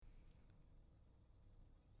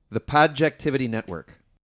The Podjectivity Network.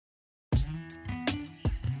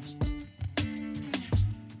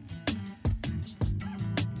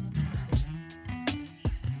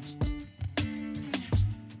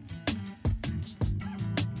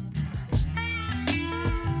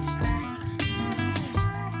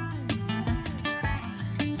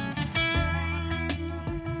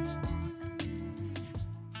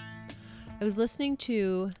 I was listening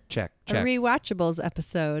to Check. a Rewatchables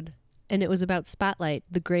episode, and it was about Spotlight,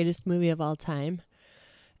 the greatest movie of all time.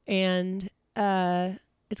 And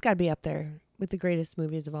it's got to be up there with the greatest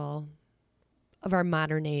movies of our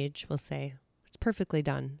modern age, we'll say. It's perfectly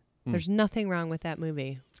done. There's nothing wrong with that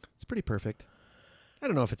movie. It's pretty perfect. I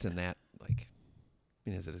don't know if it's in that,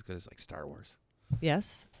 is it as good as like Star Wars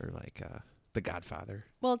Yes. or like The Godfather?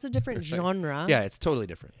 Well, it's a different genre. Yeah, it's totally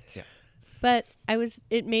different. Yeah. But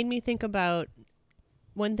it made me think about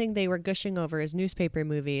one thing they were gushing over is newspaper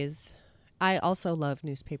movies. I also love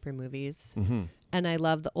newspaper movies. Mm-hmm. And I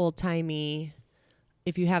love the old-timey,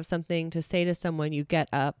 if you have something to say to someone, you get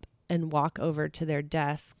up and walk over to their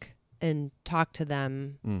desk and talk to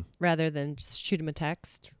them rather than just shoot them a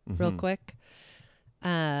text real quick.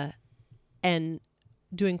 And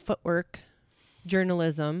doing footwork,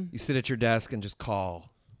 journalism. You sit at your desk and just call.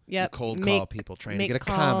 Yep. You cold call people trying to get a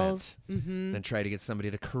calls. comment. Then try to get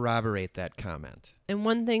somebody to corroborate that comment. And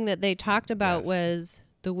one thing that they talked about Yes. was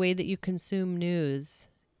the way that you consume news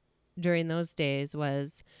during those days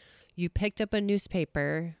was you picked up a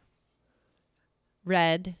newspaper,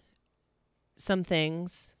 read some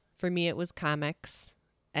things. For me, it was comics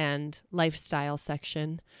and lifestyle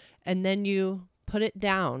section. And then you put it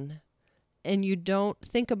down and you don't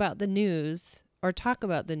think about the news or talk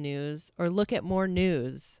about the news or look at more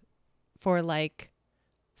news for like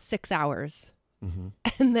 6 hours. Mm-hmm.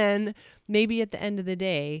 And then maybe at the end of the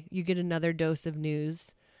day, you get another dose of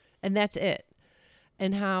news and that's it.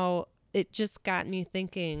 And how it just got me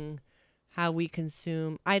thinking how we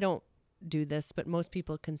consume. I don't do this, but most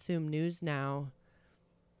people consume news now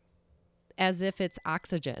as if it's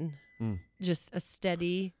oxygen, just a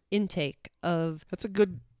steady intake of. That's a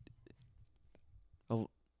good,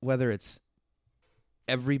 whether it's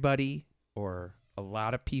everybody or a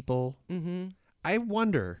lot of people. Mm-hmm. I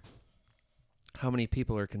wonder how many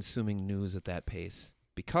people are consuming news at that pace,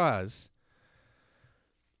 because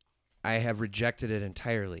I have rejected it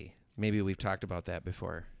entirely. Maybe we've talked about that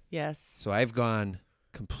before. Yes. So I've gone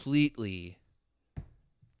completely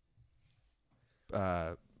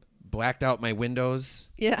blacked out my windows.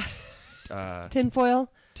 Yeah. Tinfoil.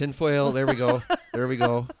 Tinfoil. There we go. There we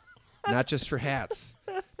go. Not just for hats.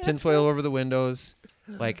 Tinfoil over the windows.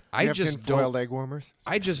 Like I just tinfoiled egg warmers.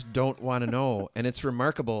 I just don't want to know. And it's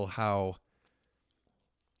remarkable how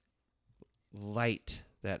light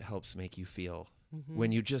that helps make you feel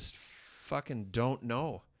when you just fucking don't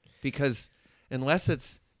know. Because unless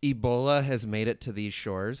it's Ebola has made it to these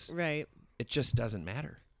shores, Right. it just doesn't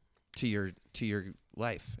matter to your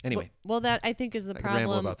life. Anyway. Well, that I think is the I could ramble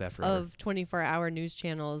problem about that forever. of 24-hour news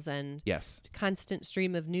channels and Yes. constant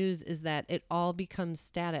stream of news is that it all becomes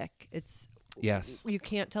static. It's Yes. You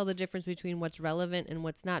can't tell the difference between what's relevant and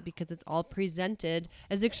what's not because it's all presented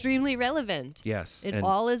as extremely relevant. Yes. It And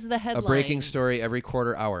all is the headline. a breaking story every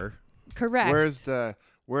quarter hour. Correct.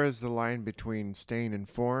 Where's the line between staying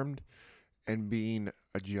informed and being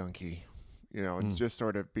a junkie? You know, it's just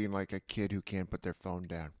sort of being like a kid who can't put their phone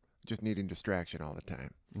down, just needing distraction all the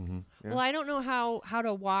time. Mm-hmm. Yeah. Well, I don't know how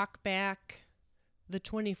to walk back the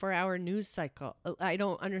 24-hour news cycle. I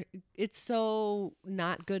don't it's so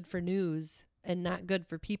not good for news and not good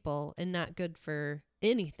for people and not good for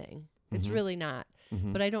anything. It's really not.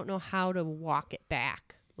 Mm-hmm. But I don't know how to walk it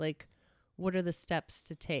back. Like, what are the steps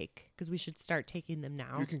to take? Because we should start taking them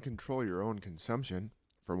now. You can control your own consumption,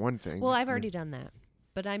 for one thing. Well, I've already done that.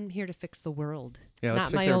 But I'm here to fix the world, Yeah, let's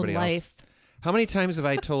not fix my own everybody else. life. How many times have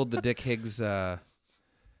I told the Dick Higgs, the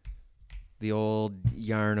old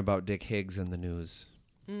yarn about Dick Higgs in the news?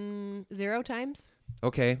 0 times,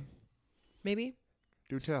 Okay. maybe.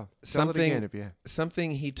 Do tell. Tell Something- it again if you.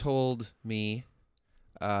 Something he told me,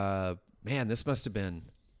 man, this must have been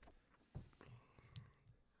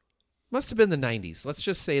the 90s. Let's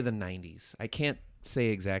just say the 90s. I can't say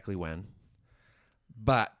exactly when.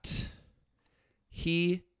 But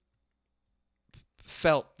he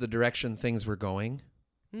felt the direction things were going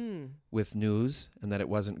with news and that it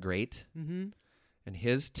wasn't great. Mm-hmm. And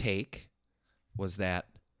his take was that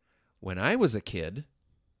when I was a kid,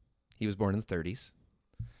 he was born in the 30s,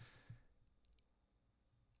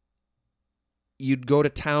 you'd go to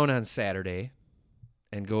town on Saturday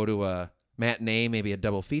and go to a matinee, maybe a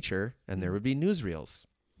double feature, and there would be newsreels.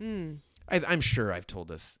 I'm sure I've told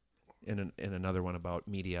this in another one about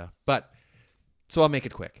media. But so I'll make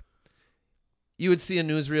it quick. You would see a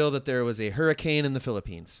newsreel that there was a hurricane in the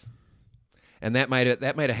Philippines. And that might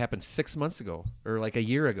have happened 6 months ago or like a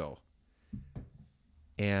year ago.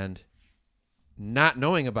 And not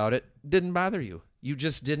knowing about it didn't bother you. You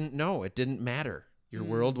just didn't know. It didn't matter. Your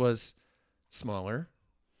world was smaller.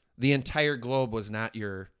 The entire globe was not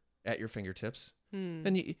at your fingertips.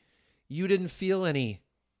 And you didn't feel any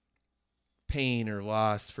pain or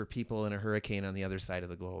loss for people in a hurricane on the other side of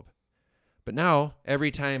the globe. But now,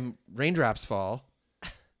 every time raindrops fall,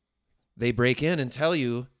 they break in and tell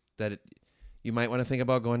you that you might want to think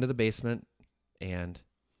about going to the basement, and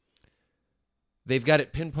they've got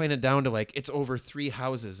it pinpointed down to like it's over 3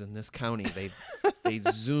 houses in this county. They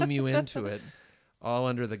zoom you into it, all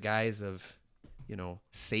under the guise of,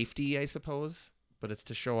 safety, I suppose. But it's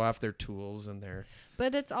to show off their tools and their.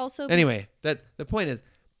 But it's also anyway. That the point is,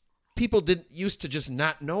 people used to just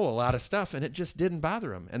not know a lot of stuff, and it just didn't bother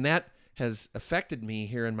them, and that has affected me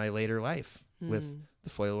here in my later life with the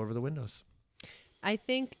foil over the windows. I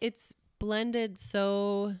think it's blended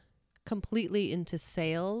so completely into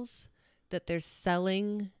sales that they're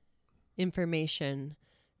selling information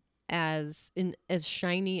as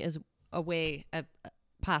shiny as a way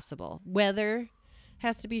possible. Weather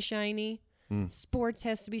has to be shiny. Sports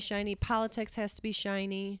has to be shiny. Politics has to be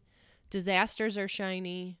shiny. Disasters are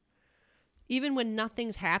shiny. Even when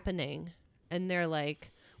nothing's happening and they're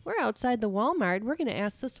like, we're outside the Walmart. We're going to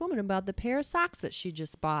ask this woman about the pair of socks that she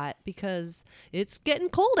just bought because it's getting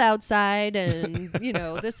cold outside and,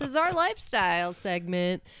 this is our lifestyle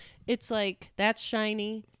segment. It's like, that's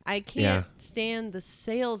shiny. I can't stand the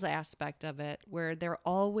sales aspect of it where they're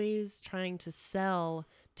always trying to sell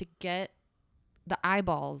to get the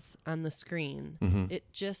eyeballs on the screen.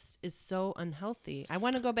 It just is so unhealthy. I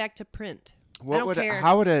want to go back to print.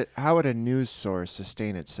 How would a news source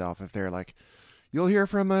sustain itself if they're like, you'll hear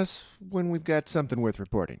from us when we've got something worth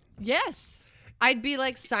reporting? Yes. I'd be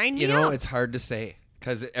like, sign me up. It's hard to say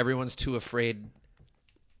because everyone's too afraid.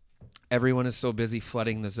 Everyone is so busy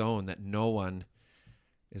flooding the zone that no one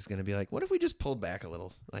is going to be like, what if we just pulled back a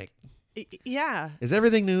little? Like, yeah. Is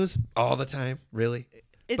everything news all the time? Really?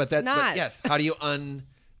 It's not. But yes. How do you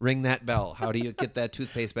unring that bell? How do you get that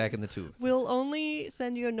toothpaste back in the tube? We'll only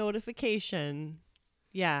send you a notification.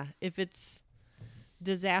 Yeah. If it's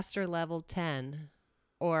disaster level 10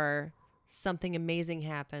 or something amazing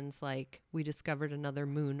happens, like we discovered another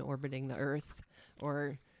moon orbiting the Earth,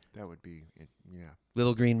 or that would be,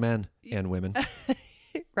 little green men and women.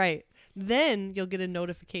 Right. Then you'll get a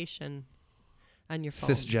notification on your phone.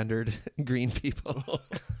 Cisgendered green people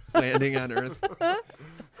landing on Earth.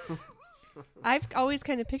 I've always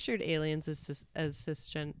kind of pictured aliens as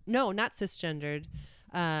cisgender. No, not cisgendered,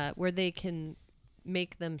 where they can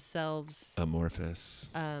make themselves amorphous,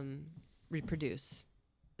 reproduce.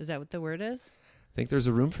 Is that what the word is? I think there's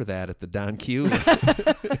a room for that at the Don Q.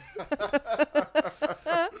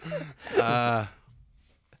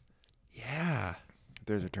 Yeah.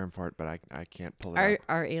 There's a term for it, but I can't pull it out.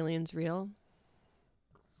 Are aliens real,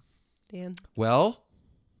 Dan? Well,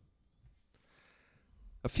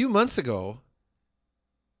 a few months ago.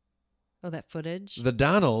 Oh, that footage? The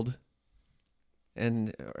Donald,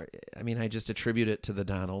 and I just attribute it to the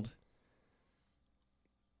Donald.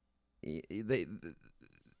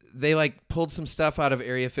 They like pulled some stuff out of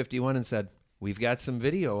Area 51 and said, we've got some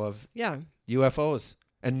video of UFOs.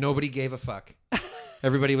 And nobody gave a fuck.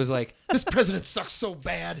 Everybody was like, this president sucks so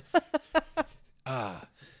bad.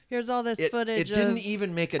 Here's all this footage it didn't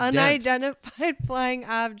even make a dent. Unidentified flying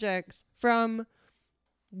objects from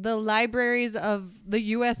the libraries of the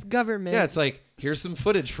U.S. government. Yeah, it's like, here's some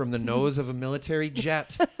footage from the nose of a military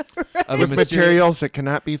jet. Right. With materials that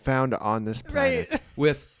cannot be found on this planet. Right.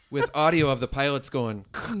 With audio of the pilots going,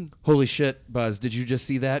 holy shit, Buzz, did you just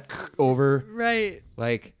see that? Over. Right.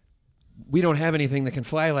 Like, we don't have anything that can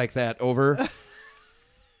fly like that. Over.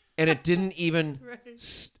 And it didn't even,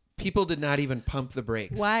 people did not even pump the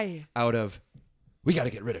brakes. Why? Out of, we got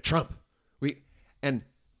to get rid of Trump. And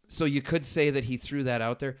so you could say that he threw that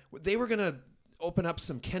out there. They were going to open up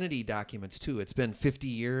some Kennedy documents too. It's been 50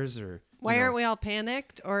 years or. Why aren't we all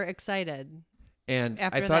panicked or excited? And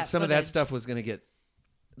I thought some of that stuff was going to get,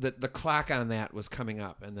 the clock on that was coming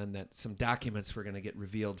up, and then that some documents were going to get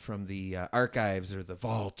revealed from the archives or the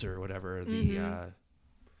vault or whatever.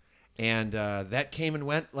 And that came and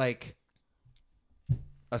went like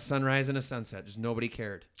a sunrise and a sunset. Just nobody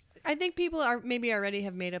cared. I think people are maybe already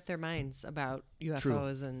have made up their minds about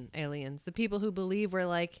UFOs and aliens. The people who believe were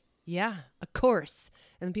like, yeah, of course.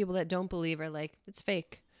 And the people that don't believe are like, it's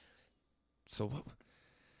fake. So what?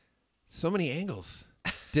 So many angles.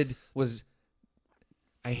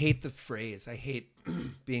 I hate the phrase. I hate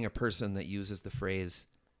being a person that uses the phrase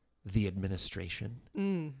 "the administration,"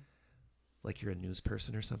 like you're a news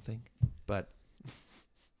person or something. But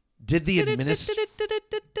did the administration?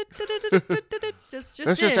 Just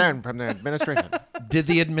This just in. in from the administration. Did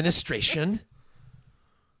the administration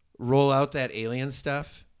roll out that alien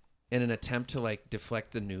stuff in an attempt to like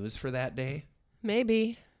deflect the news for that day?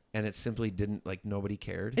 Maybe. And it simply didn't, like, nobody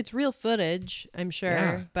cared. It's real footage, I'm sure,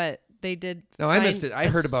 Yeah. but they did. No, I missed it. find I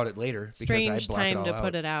a heard about it later because I strange blocked time it all to out.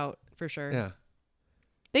 put it out for sure. Yeah.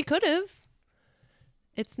 They could have.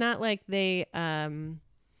 It's not like they are.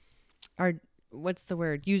 What's the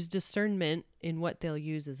word? Use discernment in what they'll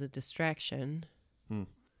use as a distraction.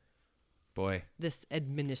 Boy, This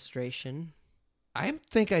administration. I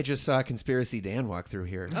think I just saw Conspiracy Dan walk through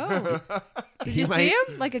here. Oh, did He you might-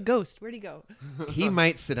 see him? Like a ghost. Where'd he go? He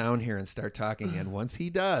might sit down here and start talking, and once he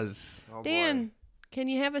does, Oh, boy. Dan, can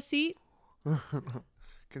you have a seat?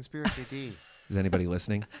 Conspiracy D. is anybody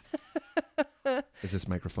listening? Is this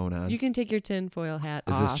microphone on? You can take your tinfoil hat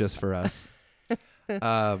Is off. this just for us?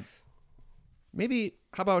 Maybe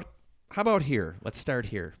how about here? Let's start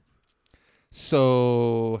here.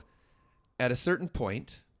 So, at a certain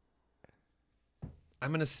point, I'm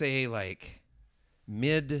going to say like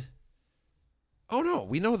mid. Oh no,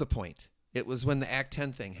 we know the point. It was when the Act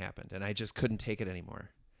 10 thing happened, and I just couldn't take it anymore.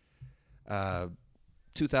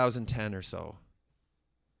 2010 or so.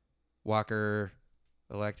 Walker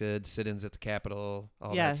elected, sit-ins at the Capitol,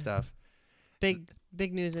 all Yeah. that stuff. big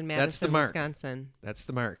news in That's the Madison, mark. Wisconsin. That's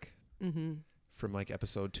the mark Mm-hmm. from like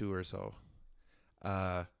episode 2 or so,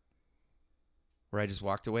 where I just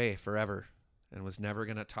walked away forever and was never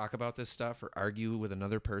going to talk about this stuff or argue with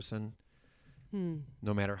another person,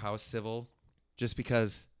 no matter how civil, just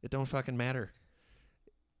because it don't fucking matter.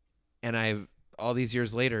 And all these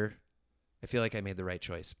years later, I feel like I made the right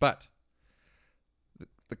choice. But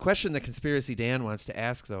the question that Conspiracy Dan wants to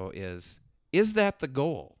ask, though, is that the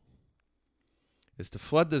goal? Is to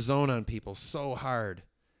flood the zone on people so hard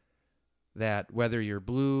that whether you're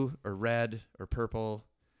blue or red or purple,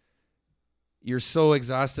 you're so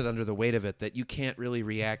exhausted under the weight of it that you can't really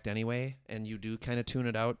react anyway, and you do kind of tune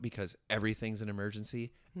it out because everything's an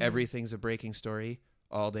emergency, everything's a breaking story,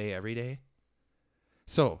 all day, every day.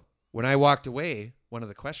 So when I walked away, one of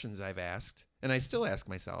the questions I've asked, and I still ask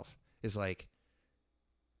myself, is like,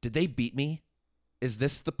 did they beat me? Is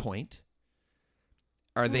this the point?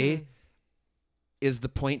 Is the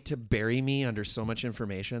point to bury me under so much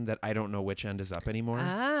information that I don't know which end is up anymore?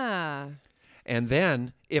 Ah. And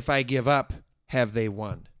then if I give up, have they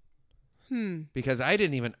won? Because I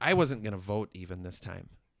wasn't going to vote even this time.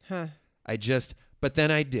 Huh. But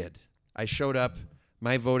then I did. I showed up.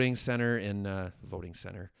 My voting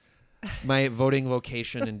my voting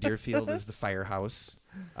location in Deerfield is the firehouse.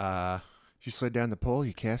 You slid down the pole,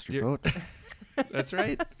 you cast your vote. That's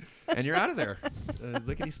right. And you're out of there.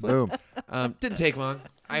 Lickety split. Boom. Didn't take long.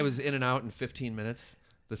 I was in and out in 15 minutes.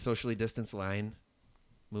 The socially distanced line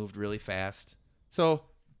moved really fast. So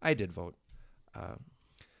I did vote.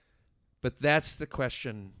 But that's the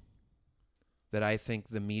question that I think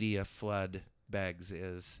the media flood begs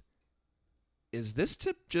is this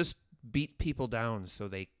to just beat people down so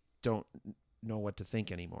they don't know what to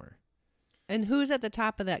think anymore? And who's at the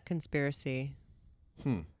top of that conspiracy?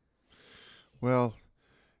 Well,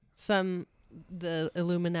 The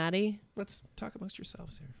Illuminati? Let's talk amongst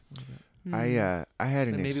yourselves here a little bit. I had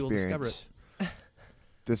an Then maybe we'll discover experience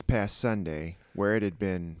this past Sunday where it had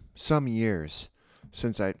been some years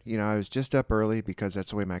since I was just up early because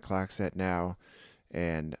that's the way my clock's set now,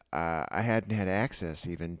 and I hadn't had access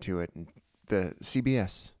even to it. And the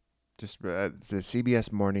CBS, the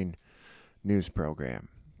CBS morning news program,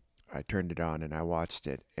 I turned it on and I watched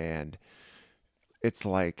it, and it's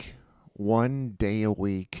like one day a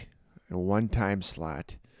week, one time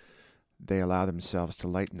slot, they allow themselves to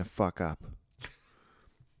lighten the fuck up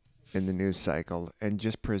in the news cycle and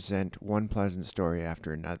just present one pleasant story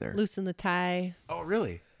after another. Loosen the tie. Oh,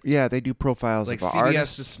 really? Yeah, they do profiles Like of CBS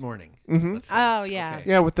artists. this morning. Mhm. Let's say. Oh, yeah. Okay.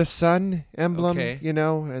 Yeah, with the sun emblem, Okay.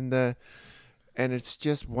 And it's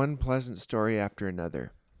just one pleasant story after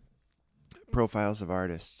another. Profiles of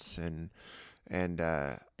artists and It's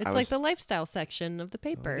I like was- the lifestyle section of the Oh,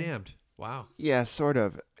 paper. damned. Wow. Yeah, sort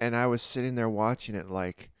of. And I was sitting there watching it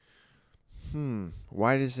like,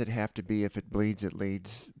 why does it have to be if it bleeds, it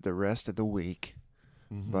leads the rest of the week?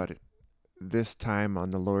 Mm-hmm. But this time on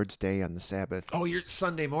the Lord's Day on the Sabbath. Oh, you're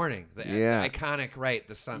Sunday morning. The iconic, right?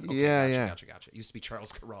 The sun. Okay, Yeah, gotcha, yeah. Gotcha. It used to be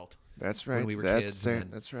Charles Kuralt. That's right. When we were that's kids, it. and then-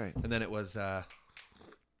 That's right. And then it was, yeah,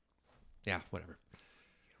 whatever.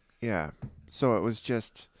 Yeah. So it was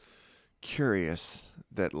just, curious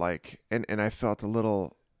that and I felt a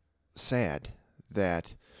little sad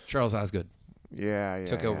that Charles Osgood yeah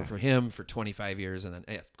took over for him for 25 years, and then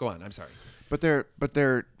go on. I'm sorry. But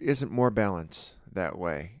there isn't more balance that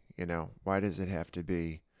way. Why does it have to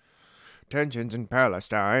be tensions in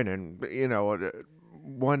Palestine and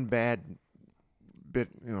one bad bit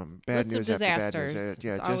bad List news of after bad disasters.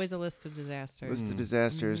 news? It's always a list of disasters. List of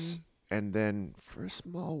disasters, and then for a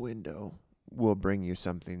small window, we'll bring you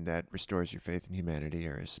something that restores your faith in humanity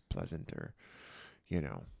or is pleasant or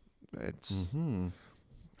it's.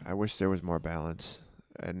 I wish there was more balance,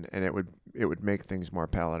 and it would make things more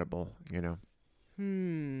palatable.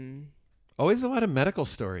 Always a lot of medical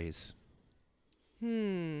stories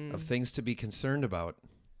Hmm. of things to be concerned about.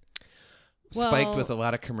 Well- Spiked with a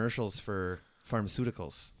lot of commercials for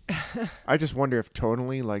pharmaceuticals. I just wonder if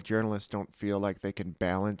tonally, journalists don't feel like they can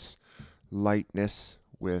balance lightness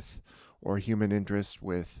with or human interest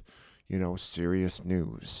with, serious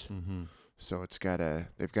news. Mm-hmm. So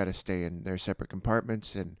they've got to stay in their separate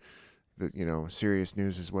compartments, and serious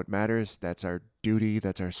news is what matters. That's our duty.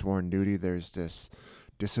 That's our sworn duty. There's this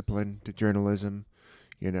discipline to journalism,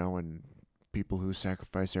 and people who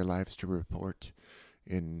sacrifice their lives to report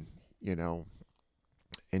in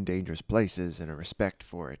dangerous places and a respect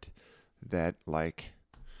for it that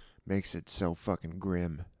makes it so fucking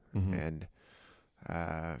grim. Mm-hmm. And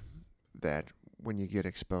that when you get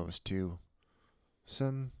exposed to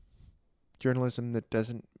some journalism that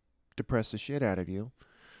doesn't depress the shit out of you,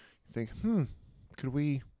 you think, could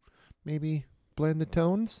we maybe blend the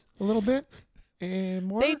tones a little bit and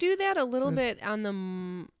more? They do that a little bit on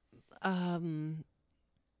the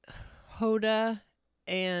Hoda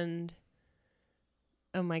and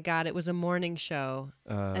oh my God, it was a morning show,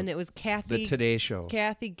 and it was The Today Show.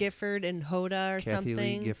 Kathy Gifford and Hoda or Kathy something.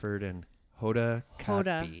 Lee Gifford and Hoda Hoda,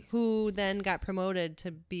 Kotb. who then got promoted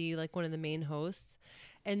to be one of the main hosts.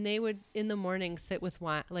 And they would, in the morning, sit with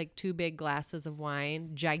wine, 2 big glasses of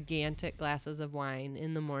wine, gigantic glasses of wine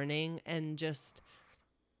in the morning, and just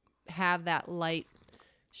have that light,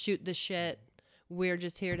 shoot the shit, we're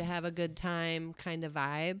just here to have a good time kind of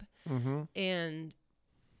vibe. Mm-hmm. And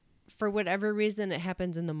for whatever reason, it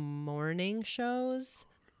happens in the morning shows.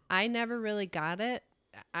 I never really got it.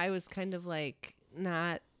 I was kind of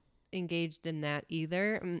not engaged in that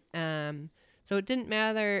either. So it didn't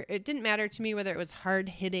matter. It didn't matter to me whether it was hard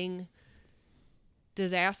hitting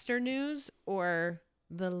disaster news or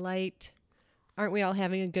the light, aren't we all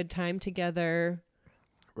having a good time together?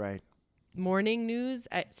 Right. Morning news.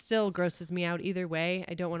 It still grosses me out either way.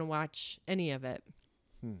 I don't want to watch any of it.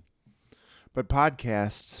 But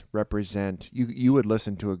podcasts represent you would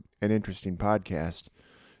listen to an interesting podcast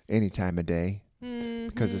any time of day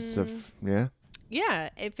because it's Yeah,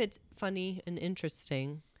 if it's funny and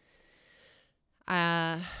interesting.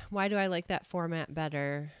 Why do I like that format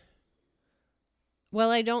better?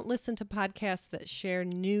 Well, I don't listen to podcasts that share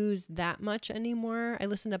news that much anymore. I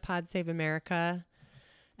listen to Pod Save America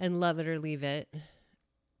and Love It or Leave It,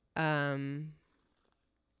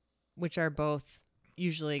 which are both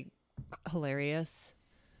usually hilarious,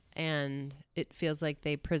 and it feels like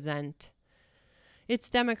they present. It's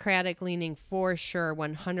Democratic leaning for sure,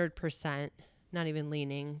 100%. Not even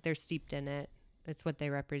leaning. They're steeped in it. It's what they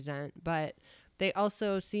represent. But they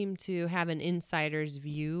also seem to have an insider's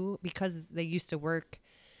view because they used to work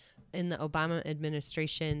in the Obama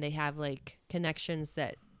administration. They have connections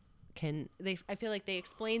that I feel like they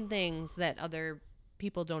explain things that other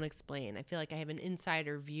people don't explain. I feel like I have an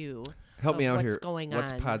insider view. Help me out what's here. Going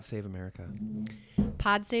What's on. Pod Save America?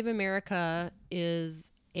 Pod Save America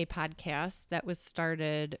is a podcast that was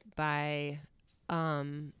started by 2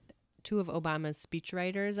 of Obama's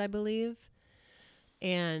speechwriters, I believe.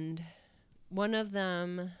 And one of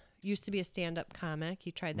them used to be a stand-up comic.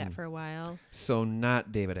 He tried that for a while. So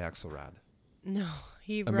not David Axelrod. No,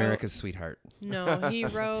 he wrote... America's sweetheart. No, he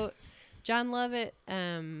wrote... John Lovett,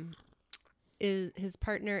 his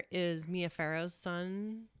partner is Mia Farrow's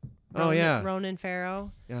son. Ronan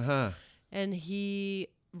Farrow. Uh-huh. And he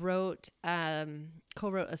co-wrote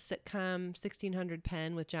a sitcom, 1600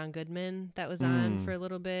 Penn, with John Goodman that was on for a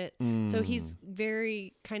little bit. So he's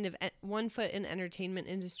very kind of 1 foot in entertainment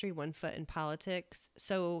industry, 1 foot in politics.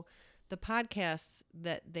 So the podcasts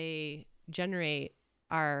that they generate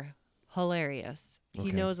are hilarious. Okay.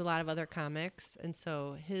 He knows a lot of other comics, and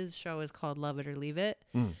so his show is called Love It or Leave It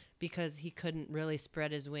because he couldn't really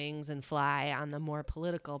spread his wings and fly on the more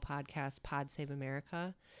political podcast, Pod Save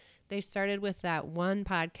America. They started with that one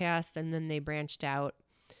podcast, and then they branched out,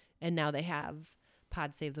 and now they have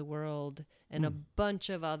Pod Save the World and a bunch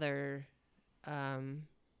of other.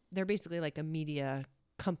 They're basically like a media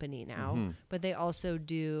company now, but they also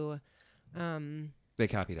do They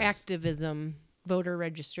copied us. activism, voter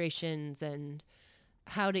registrations, and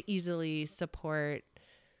how to easily support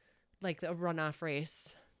like a runoff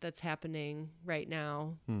race that's happening right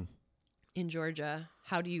now in Georgia.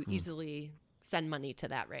 How do you easily send money to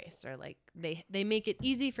that race? Or like they make it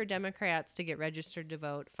easy for Democrats to get registered to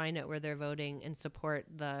vote, find out where they're voting, and support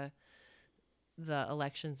the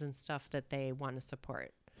elections and stuff that they want to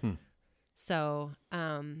support. So,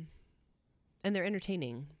 and they're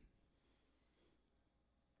entertaining.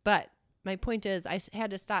 But my point is, I had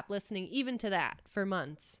to stop listening even to that for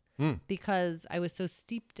months because I was so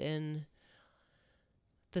steeped in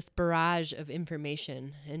this barrage of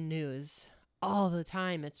information and news all the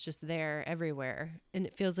time. It's just there everywhere. And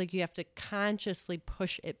it feels like you have to consciously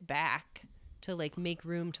push it back to like make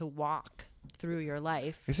room to walk through your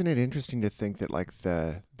life. Isn't it interesting to think that like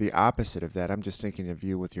the opposite of that, I'm just thinking of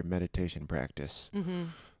you with your meditation practice.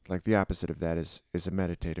 Like the opposite of that is a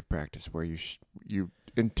meditative practice where you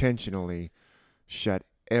intentionally shut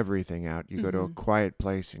everything out. You go to a quiet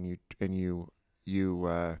place and you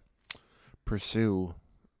pursue,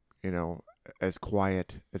 as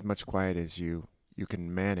much quiet as you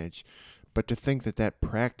can manage. But to think that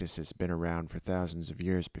practice has been around for thousands of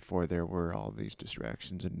years before there were all these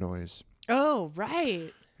distractions and noise. Oh,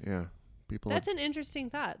 right. Yeah. That's an interesting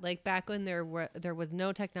thought. Like back when there was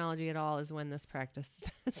no technology at all is when this practice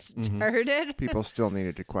started. People still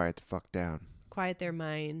needed to quiet the fuck down. Quiet their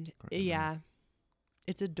mind. Yeah.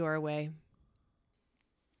 It's a doorway.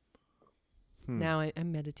 Now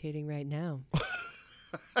I'm meditating right now.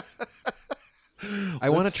 I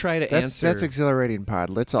want to try to answer. That's exhilarating, Pod.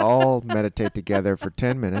 Let's all meditate together for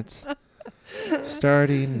 10 minutes.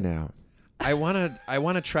 Starting now. I want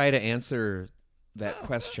to try to answer that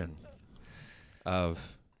question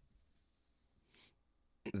of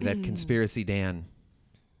that conspiracy Dan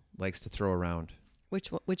likes to throw around. Which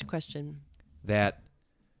question? That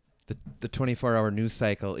the 24-hour news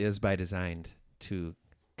cycle is by design to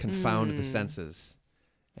confound the senses.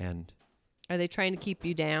 And are they trying to keep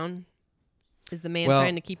you down? Is the man Well-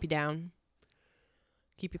 trying to keep you down?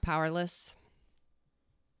 Keep you powerless?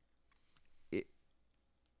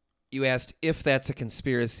 you asked if that's a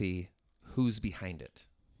conspiracy, who's behind it?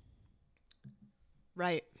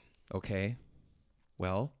 Right. Okay.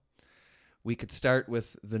 Well, we could start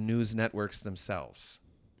with the news networks themselves,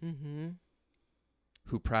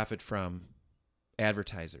 who profit from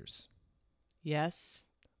advertisers. Yes.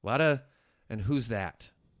 And who's that?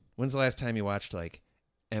 When's the last time you watched like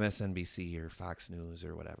MSNBC or Fox News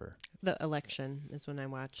or whatever? The election is when I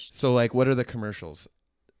watched. So like, what are the commercials?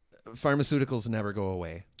 Pharmaceuticals never go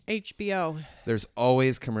away. HBO. There's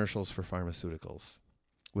always commercials for pharmaceuticals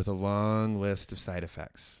with a long list of side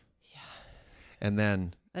effects. Yeah. And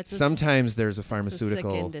then sometimes there's a It's a sick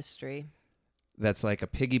pharmaceutical industry. that's like a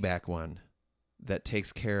piggyback one that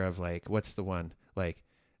takes care of like, what's the one? Like,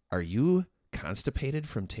 are you constipated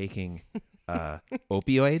from taking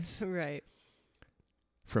opioids Right.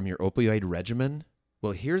 from your opioid regimen?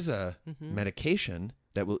 Well, here's a medication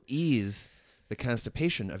that will ease the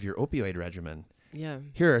constipation of your opioid regimen. Yeah.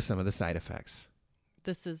 Here are some of the side effects.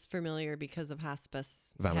 This is familiar because of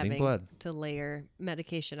hospice. Vomiting having blood. To layer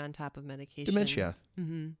medication on top of medication. Dementia.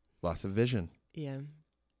 Mm-hmm. Loss of vision. Yeah.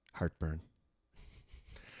 Heartburn.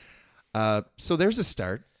 So there's a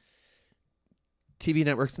start. TV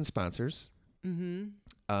networks and sponsors.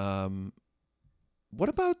 Mm-hmm. What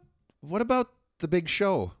about the big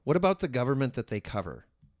show? What about the government that they cover?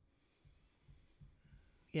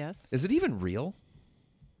 Yes. Is it even real?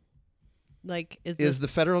 Like, Is the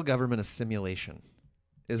federal government a simulation?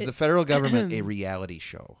 Is the federal government a reality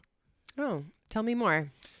show? Oh, tell me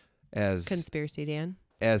more. As Conspiracy, Dan.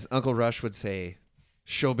 as Uncle Rush would say,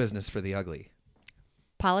 show business for the ugly.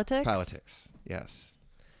 Politics? Politics, yes.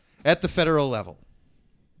 At the federal level.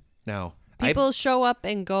 Now, People show up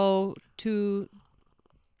and go to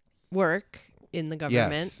work in the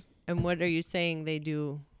government. Yes. And what are you saying they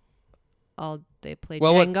do? They play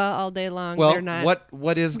Well, Jenga all day long. well, They're not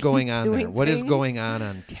what is going on there? doing What is things? going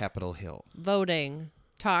on Capitol Hill? voting,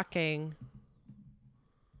 talking.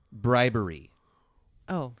 Bribery.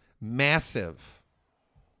 Oh, Massive.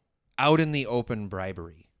 Out in the open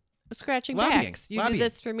bribery. scratching Lobbying. backs. You Lobbying. do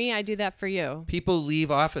this for me, I do that for you. People leave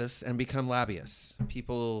office and become lobbyists.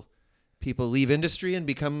 People leave industry and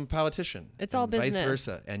become politician. It's all and vice business.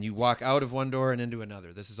 versa. And you walk out of one door and into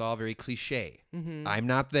another. This is all very cliche. Mm-hmm. I'm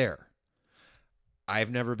not there. I've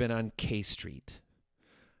never been on K Street,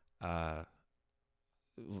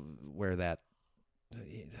 where that.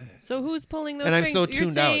 So who's pulling those And I'm strings? so You're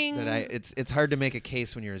tuned out saying that it's hard to make a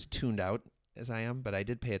case when you're as tuned out as I am, but I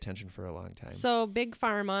did pay attention for a long time. So big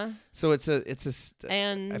pharma So I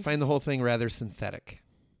and find the whole thing rather synthetic.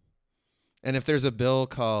 And if there's a bill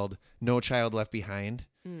called No Child Left Behind,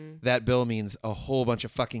 that bill means a whole bunch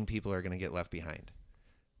of fucking people are going to get left behind.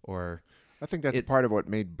 Or I think that's It's- part of what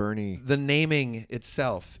made Bernie. the naming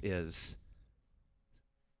itself is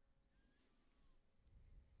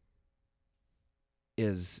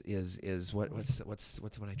what's what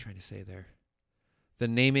am I trying to say there? The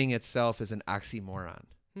naming itself is an oxymoron.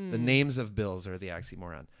 The names of bills are the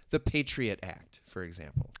oxymoron. The Patriot Act, for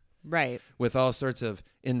example, right. with all sorts of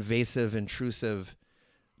invasive, intrusive,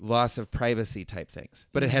 loss of privacy type things.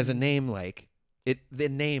 But it has a name like it. The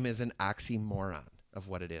name is an oxymoron of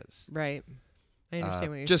what it is. Right. I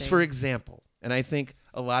understand what you're Just saying. for example, and I think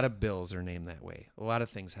a lot of bills are named that way. A lot of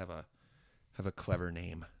things have a clever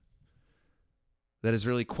name that is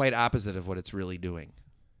really quite opposite of what it's really doing.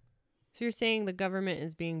 So you're saying the government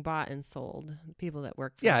is being bought and sold. The people that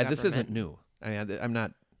work for Yeah, the this isn't government. new. I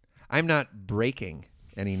mean, I'm not breaking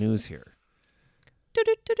any news here.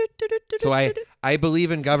 So I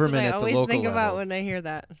believe in government I at the always local think level. about when I hear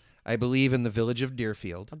that. I believe in the village of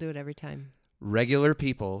Deerfield. I'll do it every time. Regular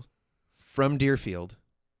people from Deerfield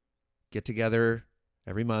get together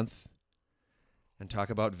every month and talk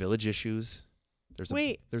about village issues.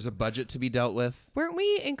 There's a budget to be dealt with. Weren't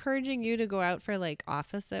we encouraging you to go out for like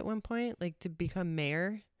office at one point, like to become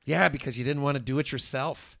mayor? Yeah, because you didn't want to do it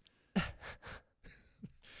yourself.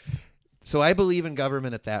 So I believe in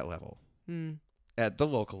government at that level. At the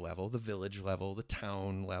local level, the village level, the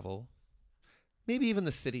town level, maybe even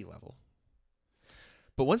the city level.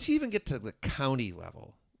 But once you even get to the county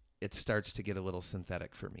level, it starts to get a little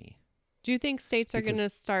synthetic for me. Do you think states are Because- going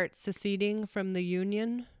to start seceding from the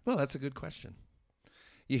union? Well, that's a good question.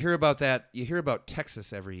 You hear about that. You hear about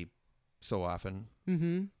Texas every so often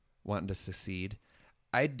wanting to secede.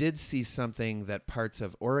 I did see something that parts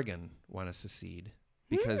of Oregon want to secede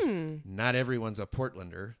because not everyone's a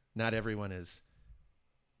Portlander. Not everyone is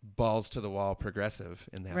balls to the wall progressive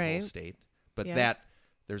in that Right. whole state. But Yes.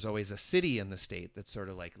 there's always a city in the state that sort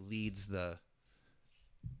of like leads the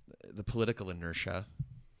political inertia.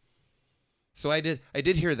 So I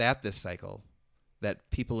did hear that this cycle, that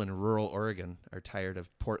people in rural Oregon are tired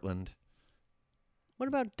of Portland What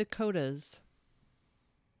about Dakotas?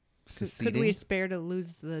 seceding. Could we spare to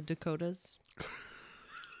lose the Dakotas?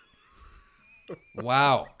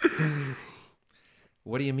 Wow.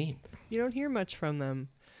 What do you mean? You don't hear much from them.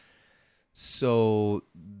 So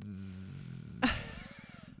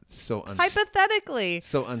Hypothetically.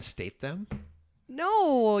 so unstate them?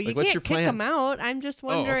 No, you Like, what's can't your kick plan? them out. I'm just Oh,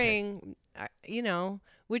 okay. wondering,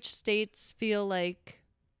 which states feel like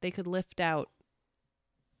they could lift out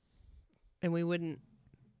and we wouldn't.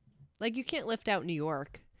 Like, you can't lift out New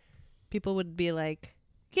York. People would be like,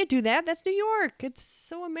 you can't do that. That's New York. It's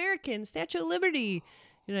so American. Statue of Liberty.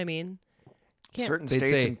 You know what I mean? Can't. Certain They'd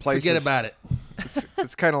states say, and places. forget about it.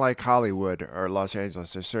 It's kind of like Hollywood or Los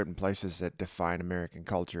Angeles. There's certain places that define American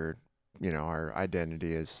culture. You know, our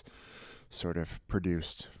identity is sort of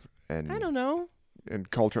produced and I don't know. and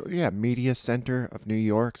cultural. Yeah, media center of New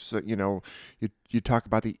York. So you know, you talk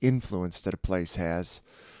about the influence that a place has.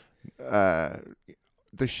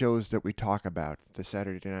 The shows that we talk about, the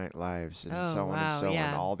Saturday Night Lives, and Oh, so on and wow, so on.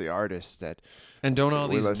 yeah. All the artists that, And don't all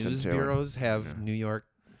We these listen news to it. bureaus have Yeah. New York?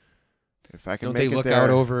 if I can Don't make they it look there, out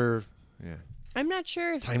over Yeah. I'm not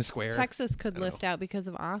sure if Times Square? Texas could I don't lift out because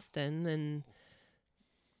of Austin, and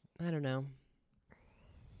I don't know.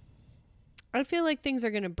 I feel like things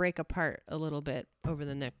are going to break apart a little bit over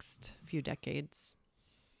the next few decades.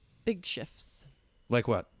 Big shifts. Like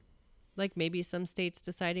what? Like maybe some states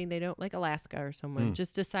deciding they don't, like Alaska or someone,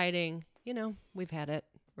 just deciding, we've had it.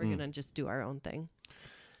 We're going to just do our own thing.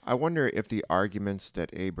 I wonder if the arguments that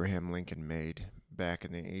Abraham Lincoln made back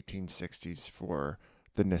in the 1860s for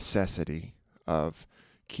the necessity of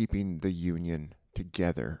keeping the Union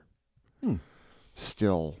together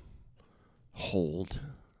still hold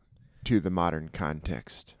to the modern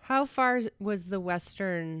context. How far was the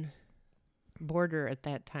western border at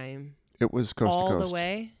that time? It was coast All to coast. the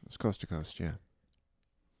way? It was coast to coast, yeah.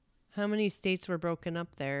 How many states were broken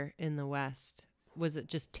up there in the West? Was it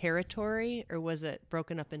just territory or was it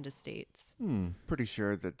broken up into states? Pretty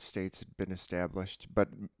sure that states had been established, but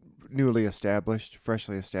newly established,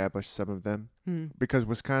 freshly established, some of them. Because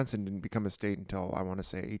Wisconsin didn't become a state until, I want to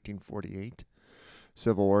say, 1848.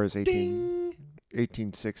 Civil War is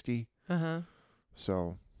 1860. Uh-huh.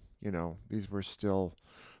 So, these were still,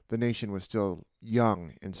 the nation was still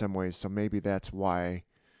young in some ways. So maybe that's why,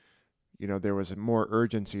 there was more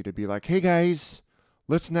urgency to be like, hey guys,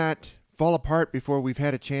 let's not fall apart before we've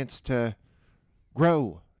had a chance to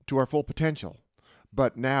grow to our full potential.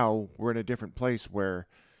 But now we're in a different place where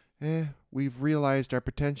we've realized our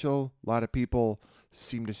potential. A lot of people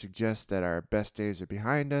seem to suggest that our best days are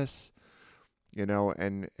behind us,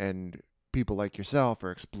 and people like yourself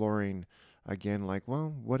are exploring again, like,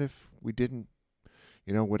 well, what if we didn't,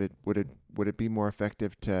 would it be more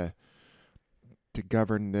effective to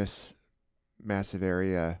govern this massive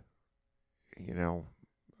area, in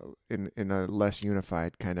a less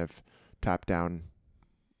unified kind of top-down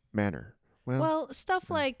manner? Well, stuff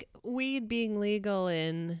like weed being legal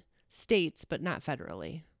in states but not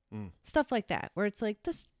federally. Stuff like that, where it's like,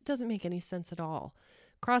 this doesn't make any sense at all.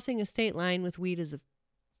 Crossing a state line with weed is a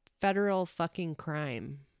federal fucking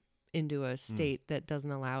crime into a state that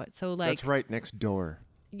doesn't allow it. So, like, that's right next door.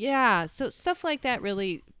 Yeah, so stuff like that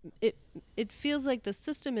really, it feels like the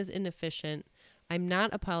system is inefficient. I'm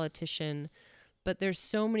not a politician, but there's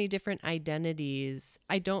so many different identities.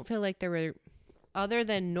 I don't feel like there were, other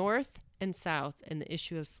than North and South and the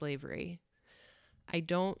issue of slavery, I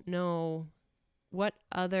don't know what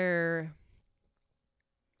other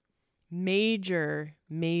major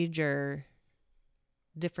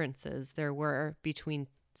differences there were between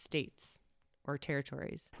states or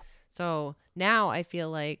territories. So now I feel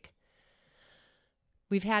like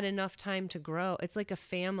we've had enough time to grow. It's like a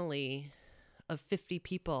family of 50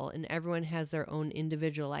 people and everyone has their own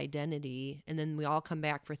individual identity. And then we all come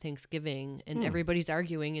back for Thanksgiving and everybody's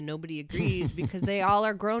arguing and nobody agrees because they all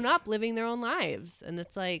are grown up living their own lives. And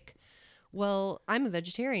it's like, well, I'm a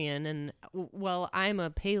vegetarian and, well, I'm a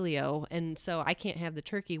paleo. And so I can't have the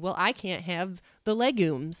turkey. Well, I can't have the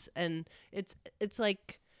legumes. And it's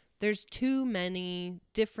like, there's too many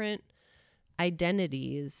different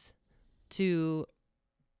identities to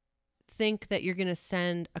think that you're going to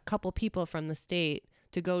send a couple people from the state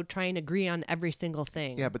to go try and agree on every single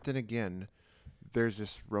thing. Yeah, but then again, there's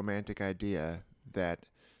this romantic idea that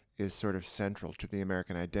is sort of central to the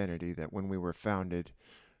American identity, that when we were founded,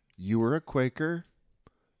 you were a Quaker,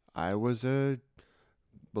 I was a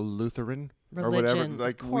Lutheran, Religion, or whatever.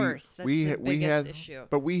 Like, of course, that's the biggest issue.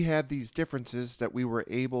 But we had these differences that we were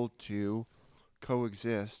able to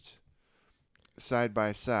coexist side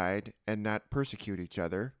by side and not persecute each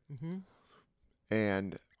other. Mm-hmm.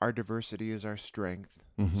 And our diversity is our strength.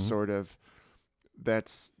 Mm-hmm. Sort of.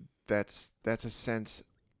 That's a sense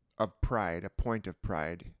of pride, a point of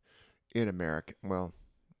pride in America. Well,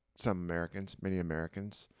 some Americans, many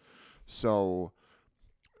Americans. So,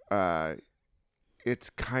 it's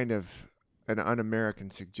kind of an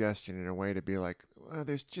un-American suggestion in a way to be like, well,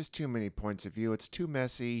 there's just too many points of view. It's too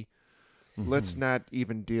messy. Let's not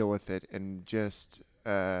even deal with it and just...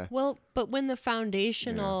 Well, but when the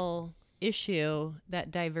foundational issue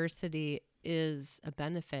that diversity is a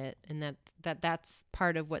benefit and that's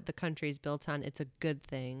part of what the country is built on, it's a good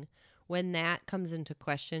thing. When that comes into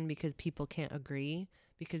question because people can't agree,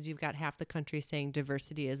 because you've got half the country saying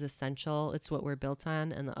diversity is essential, it's what we're built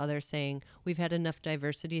on, and the other saying we've had enough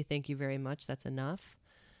diversity, thank you very much, that's enough.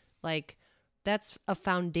 Like, that's a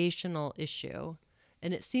foundational issue.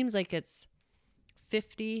 And it seems like it's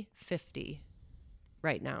 50-50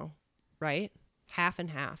 right now, right? Half and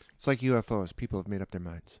half. It's like UFOs. People have made up their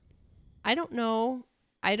minds. I don't know.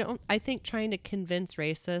 I think trying to convince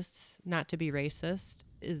racists not to be racist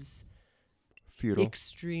is Futile.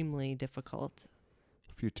 extremely difficult.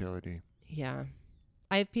 Futility. Yeah.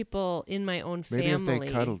 I have people in my own Maybe family. if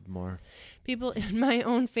they cuddled more. People in my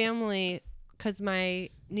own family, because my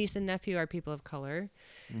niece and nephew are people of color,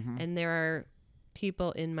 and there are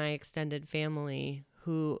people in my extended family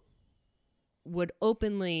who would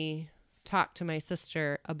openly talk to my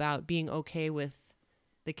sister about being okay with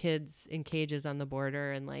the kids in cages on the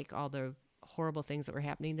border and like all the horrible things that were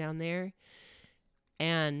happening down there.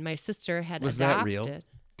 And my sister had Was adopted. that real?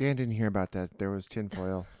 Dan didn't hear about that. There was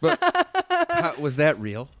tinfoil. But was that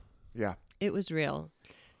real? Yeah. It was real.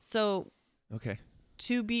 So Okay.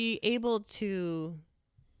 to be able to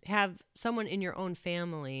have someone in your own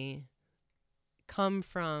family come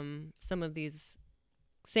from some of these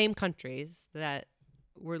same countries that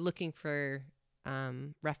were looking for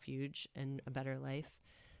refuge and a better life,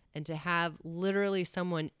 and to have literally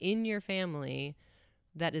someone in your family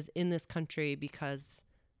that is in this country because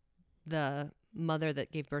the mother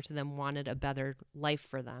that gave birth to them wanted a better life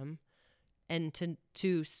for them, and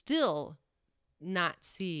to still not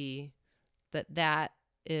see that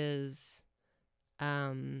is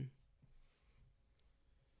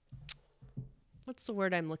what's the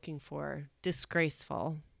word I'm looking for?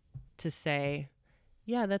 Disgraceful to say,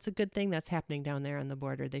 yeah, that's a good thing that's happening down there on the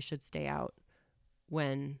border. They should stay out,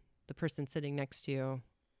 when the person sitting next to you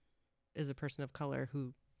is a person of color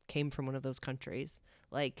who came from one of those countries.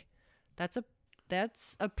 Like, that's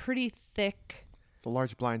that's a pretty thick It's a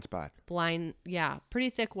large blind spot. pretty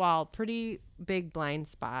thick wall, pretty big blind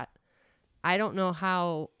spot. I don't know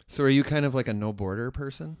how. So are you kind of like a no border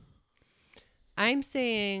person? I'm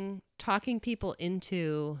saying talking people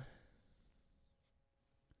into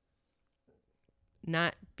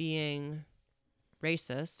not being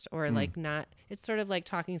racist or like not, it's sort of like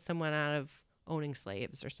talking someone out of owning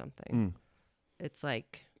slaves or something. It's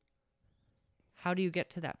like, how do you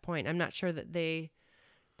get to that point? I'm not sure that they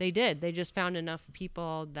did. They just found enough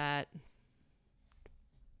people that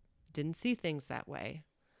didn't see things that way.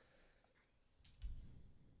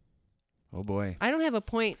 Oh boy. I don't have a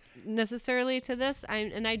point necessarily to this.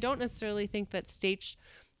 I don't necessarily think that states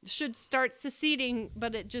should start seceding,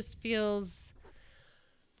 but it just feels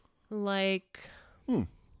like I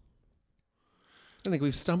think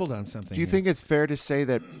we've stumbled on something. Do you think it's fair to say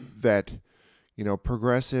that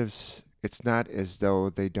progressives, it's not as though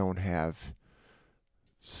they don't have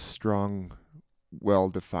strong,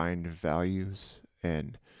 well-defined values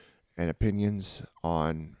and opinions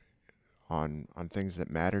on things that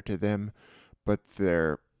matter to them, but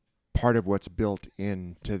they're part of what's built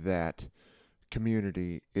into that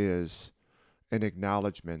community is an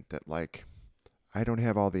acknowledgement that, like, I don't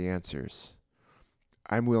have all the answers.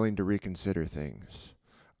 I'm willing to reconsider things.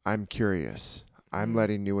 I'm curious. I'm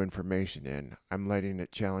letting new information in. I'm letting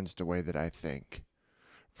it challenge the way that I think.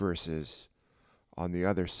 Versus on the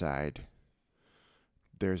other side,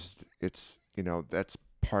 that's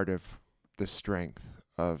part of the strength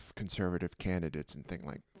of conservative candidates and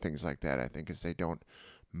things like that, I think, is they don't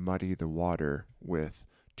muddy the water with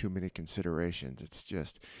too many considerations. It's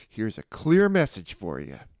just, here's a clear message for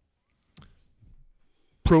you.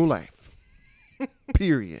 Pro-life.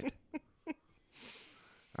 Period.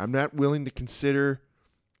 I'm not willing to consider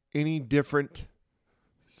any different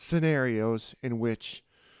scenarios in which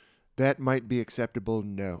that might be acceptable.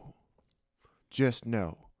 No. Just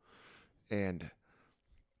no. And,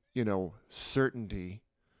 certainty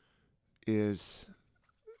is,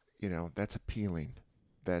 that's appealing.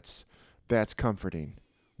 That's comforting.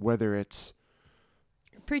 Whether it's...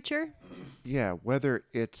 Preacher? Yeah, whether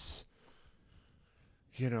it's,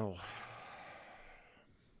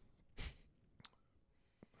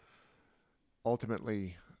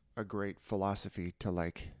 ultimately a great philosophy to,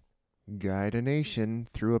 like, guide a nation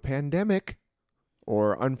through a pandemic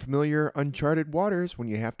or unfamiliar, uncharted waters when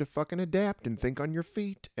you have to fucking adapt and think on your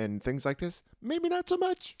feet and things like this. Maybe not so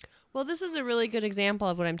much. Well, this is a really good example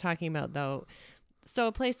of what I'm talking about, though. So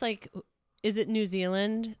a place like, is it New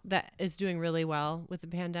Zealand that is doing really well with the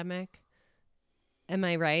pandemic? Am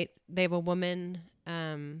I right? They have a woman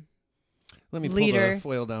Let me pull leader. the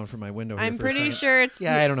foil down from my window here I'm for a pretty second. sure it's...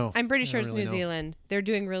 Yeah, I don't know. I'm pretty I sure don't it's really New know. Zealand. They're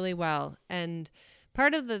doing really well. And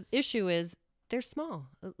part of the issue is they're small.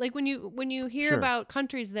 Like when you hear Sure. about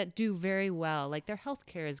countries that do very well, like their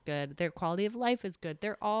healthcare is good, their quality of life is good,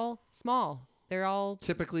 they're all small. They're all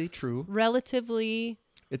Typically true. relatively...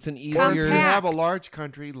 It's an Or if easier... you have a large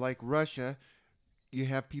country like Russia, you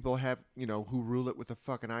have people who rule it with a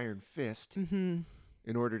fucking iron fist in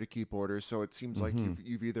order to keep order. So it seems like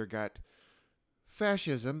you've either got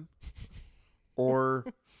fascism or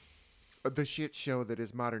the shit show that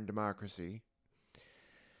is modern democracy,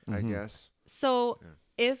 I guess. So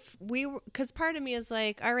if we, because part of me is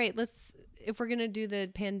like, all right, if we're going to do the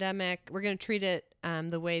pandemic, we're going to treat it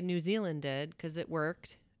the way New Zealand did because it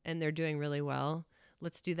worked and they're doing really well.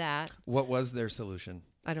 Let's do that. What was their solution?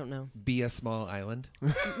 I don't know. Be a small island?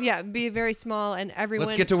 Yeah, be very small and everyone.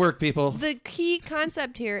 Let's get to work, people. The key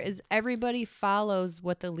concept here is everybody follows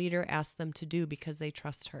what the leader asks them to do because they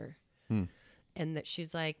trust her. And that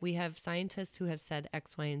she's like, we have scientists who have said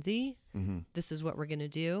X, Y, and Z. This is what we're going to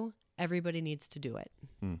do. Everybody needs to do it.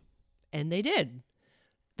 And they did.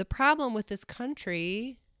 The problem with this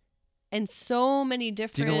country and so many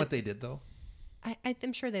different... Do you know what they did, though?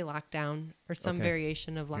 I'm sure they locked down or some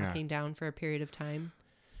variation of locking down for a period of time.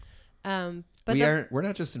 But We're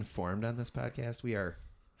not just informed on this podcast. We are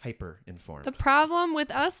hyper informed. The problem with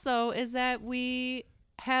us, though, is that we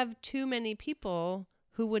have too many people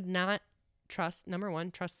who would not trust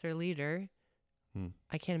their leader.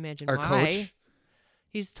 I can't imagine Our why. coach?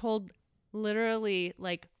 He's told literally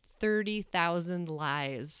like 30,000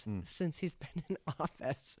 lies since he's been in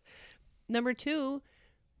office. Number two,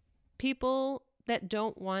 people that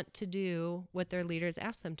don't want to do what their leaders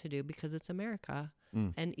ask them to do because it's America.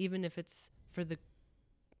 And even if it's for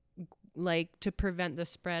to prevent the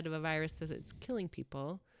spread of a virus that is killing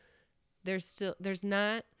people, there's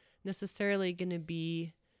not necessarily going to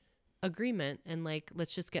be agreement and like,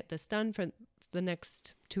 let's just get this done for the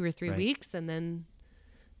next 2 or 3 weeks and then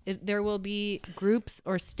There will be groups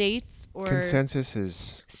or states or Consensus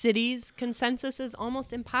is cities. Consensus is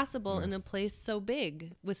almost impossible in a place so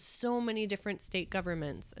big with so many different state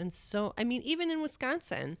governments. And so, I mean, even in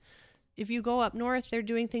Wisconsin, if you go up north, they're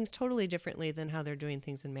doing things totally differently than how they're doing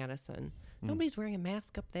things in Madison. Nobody's wearing a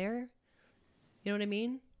mask up there. You know what I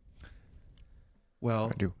mean? Well,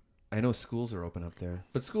 I do. I know schools are open up there,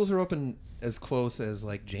 but schools are open as close as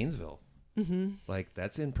like Janesville. Mm-hmm. Like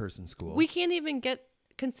that's in-person school. We can't even get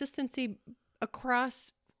consistency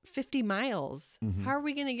across 50 miles. Mhm. How are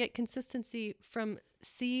we going to get consistency from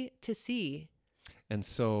sea to sea? And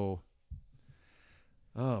so,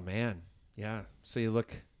 oh man, yeah. So you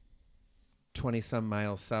look 20 some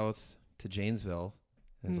miles south to Janesville,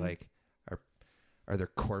 and it's like, are there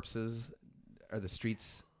corpses? Are the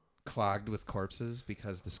streets clogged with corpses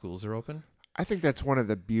because the schools are open? I think that's one of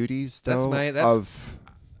the beauties, That's though, my- that's- of.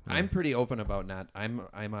 I'm pretty open about not. I'm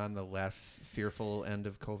on the less fearful end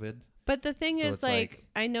of COVID. But the thing So is, it's like,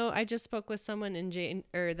 I know I just spoke with someone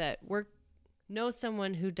knows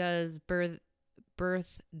someone who does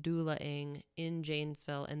birth doulaing in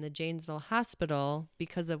Janesville, and the Janesville Hospital,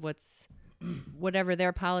 because of whatever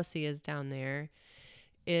their policy is down there,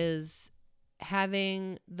 is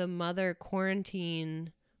having the mother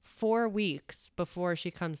quarantine 4 weeks before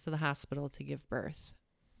she comes to the hospital to give birth,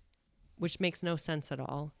 which makes no sense at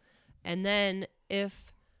all. And then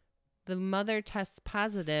if the mother tests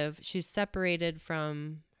positive, she's separated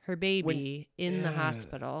from her baby in the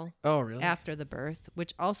hospital Oh, really? after the birth,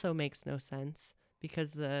 which also makes no sense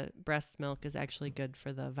because the breast milk is actually good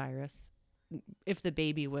for the virus if the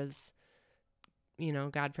baby was,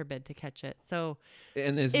 God forbid, to catch it. So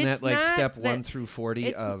And isn't It's that like not step that- 1 through 40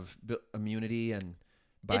 it's- of immunity and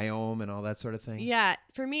biome and all that sort of thing? yeah,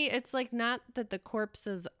 for me, it's like not that the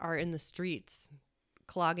corpses are in the streets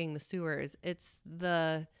clogging the sewers. It's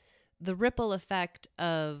the ripple effect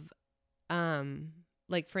of,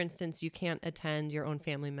 like, for instance, you can't attend your own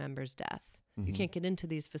family member's death. You Mhm. can't get into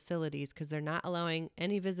these facilities because they're not allowing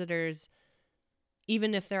any visitors,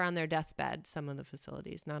 even if they're on their deathbed. Some of the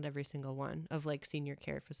facilities, not every single one of like senior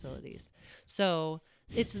care facilities. So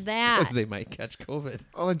it's that. Because they might catch COVID.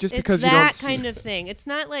 Well, and just It's because you that don't kind of thing. It's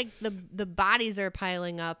not like the bodies are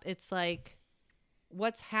piling up. It's like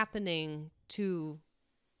what's happening to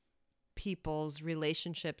people's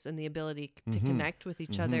relationships and the ability to Mhm. connect with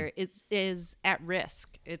each Mhm. other is at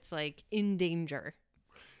risk. It's like in danger.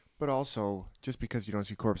 But also, just because you don't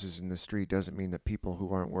see corpses in the street doesn't mean that people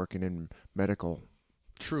who aren't working in medical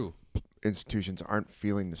True. institutions aren't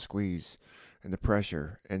feeling the squeeze and the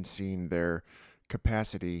pressure and seeing their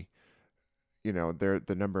capacity,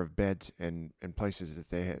 the number of beds and places that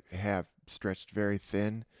they have stretched very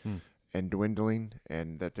thin and dwindling,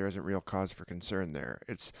 and that there isn't real cause for concern there.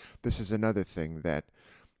 This is another thing that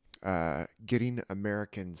getting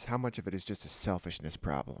Americans, how much of it is just a selfishness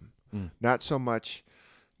problem? Not so much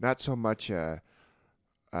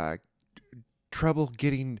trouble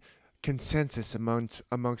getting consensus amongst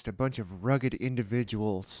a bunch of rugged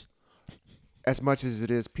individuals, as much as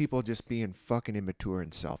it is people just being fucking immature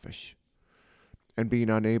and selfish and being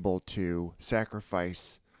unable to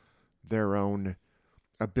sacrifice their own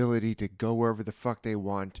ability to go wherever the fuck they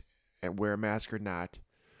want and wear a mask or not,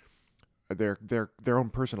 their own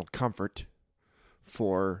personal comfort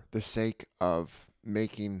for the sake of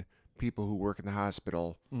making people who work in the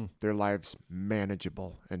hospital their lives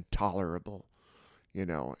manageable and tolerable,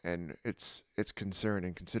 and it's concern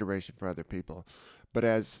and consideration for other people. But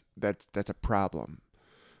as that's a problem.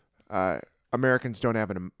 Americans don't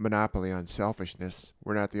have a monopoly on selfishness.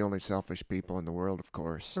 We're not the only selfish people in the world, of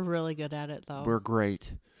course. We're really good at it, though. We're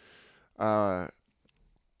great. But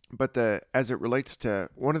as it relates to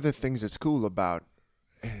one of the things that's cool about,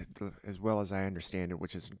 as well as I understand it,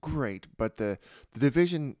 which is great, but the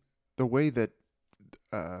division, the way that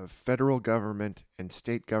federal government and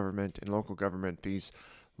state government and local government, these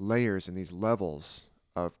layers and these levels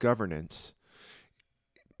of governance,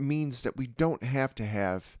 means that we don't have to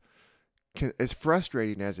have, as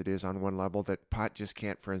frustrating as it is on one level, that pot just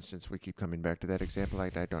can't, for instance, we keep coming back to that example, I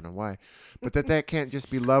don't know why, but that can't just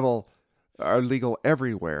be legal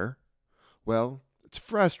everywhere. Well, it's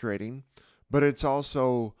frustrating, but it's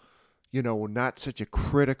also, not such a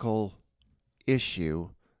critical issue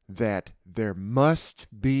that there must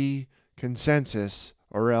be consensus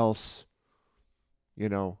or else,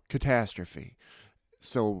 catastrophe.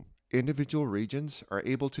 So individual regions are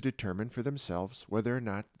able to determine for themselves whether or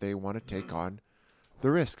not they want to take on the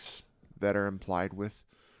risks that are implied with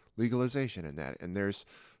legalization in that. And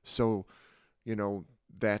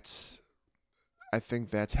I think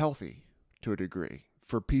that's healthy to a degree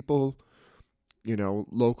for people,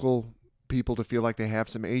 local people to feel like they have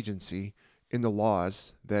some agency in the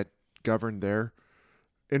laws that govern their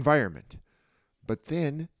environment. But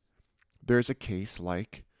then there's a case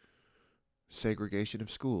like segregation of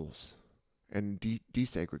schools and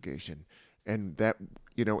desegregation. And that,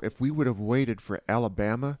 if we would have waited for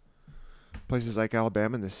Alabama, places like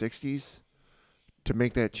Alabama in the 60s, to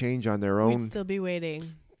make that change on their own, We'd still be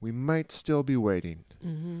waiting. we might still be waiting.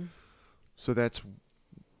 Mm-hmm. So that's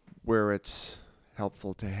where it's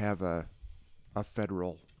helpful to have a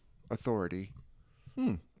federal authority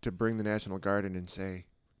to bring the National Guard in and say,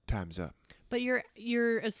 time's up. But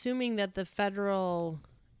you're assuming that the federal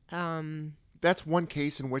That's one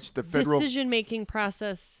case in which the federal decision-making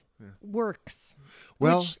process works.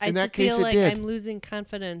 Well, which in I that case feel it like did. I'm losing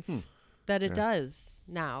confidence that it does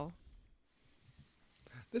now.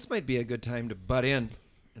 This might be a good time to butt in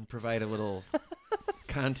and provide a little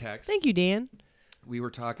context. Thank you, Dan. We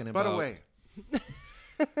were talking By about the way,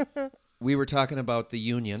 we were talking about the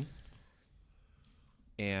Union,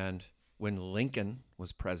 and when Lincoln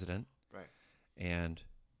was president, right. and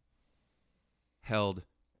held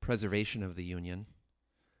preservation of the Union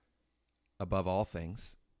above all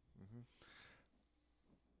things.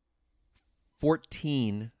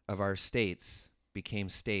 14 of our states became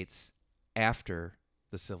states after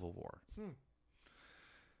the Civil War.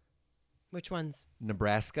 Which ones?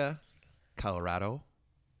 Nebraska, Colorado,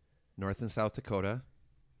 North and South Dakota.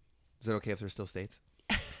 Is it okay if they're still states?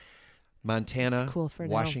 Montana, It's cool for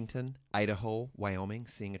now. Washington, Idaho, Wyoming,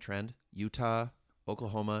 seeing a trend, Utah,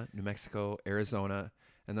 Oklahoma, New Mexico, Arizona,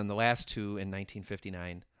 and then the last two in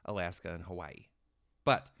 1959, Alaska and Hawaii.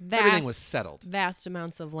 But everything was settled. Vast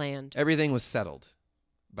amounts of land. Everything was settled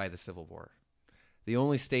by the Civil War. The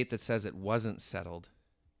only state that says it wasn't settled,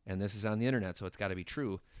 and this is on the internet, so it's got to be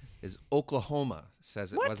true, is Oklahoma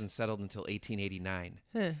says it wasn't settled until 1889.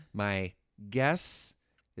 Huh. My guess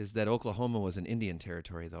is that Oklahoma was an Indian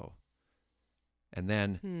territory, though. And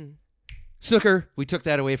then, Sucker, we took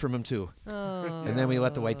that away from him, too. Oh, And then we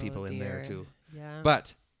let the white people in there, dear. too. Yeah.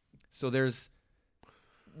 But, so there's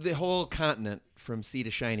the whole continent from sea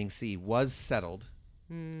to shining sea was settled.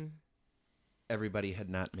 Everybody had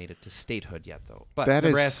not made it to statehood yet, though. But That is-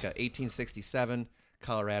 Nebraska, 1867,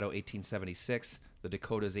 Colorado, 1876, the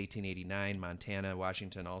Dakotas, 1889, Montana,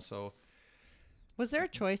 Washington also. Was there a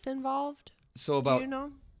choice involved? So about Do you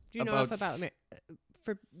know? Do you know about if about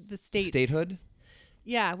for the states? statehood?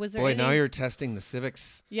 Yeah. Was there? Boy, any? now you're testing the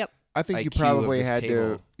civics. Yep. I think you IQ of probably this had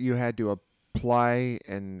table. to apply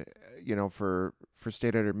and for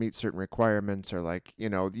statehood or meet certain requirements, or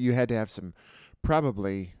you had to have some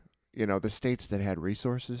probably the states that had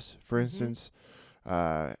resources, for instance,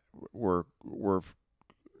 were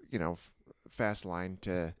fast line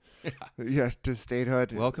to to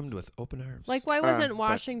statehood. Welcomed with open arms. Like, why wasn't but-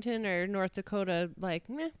 Washington or North Dakota like,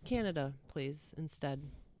 Canada, please, instead?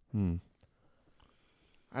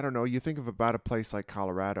 I don't know. You think of about a place like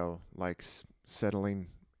Colorado, like settling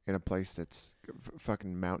in a place that's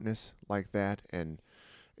fucking mountainous like that, and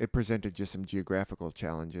it presented just some geographical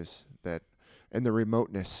challenges and the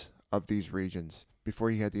remoteness of these regions before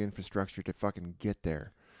you had the infrastructure to fucking get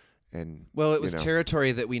there. And Well, it was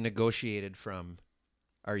territory that we negotiated from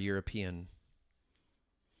our European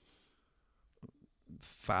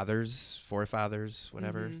forefathers,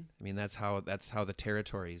 whatever. I mean, that's how the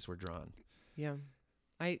territories were drawn. Yeah.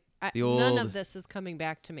 I The none old- of this is coming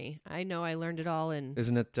back to me. I know I learned it all in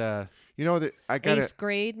Isn't it? that I gotta 8th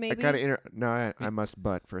grade, maybe. I gotta no, I must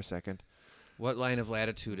butt for a second. What line of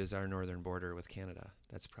latitude is our northern border with Canada?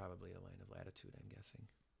 That's probably a line of latitude, I'm guessing.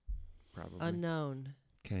 Probably. Unknown.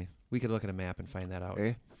 Okay, we could look at a map and find that out.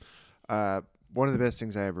 One of the best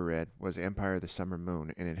things I ever read was Empire of the Summer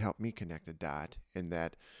Moon, and it helped me connect a dot in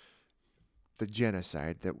that the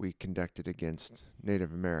genocide that we conducted against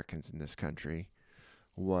Native Americans in this country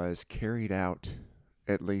was carried out,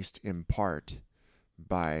 at least in part,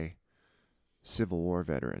 by Civil War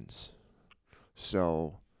veterans.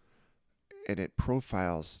 So, and it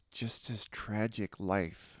profiles just this tragic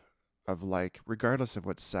life of, regardless of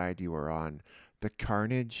what side you were on, the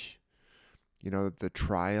carnage, the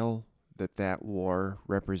trial that war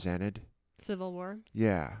represented. Civil War.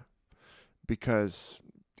 Yeah. Because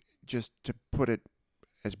just to put it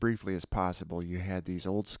as briefly as possible, you had these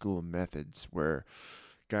old school methods where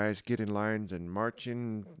guys get in lines and march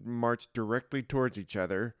directly towards each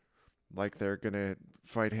other like they're going to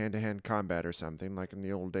fight hand-to-hand combat or something. Like in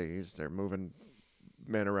the old days, they're moving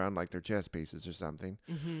men around like they're chess pieces or something.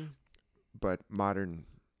 But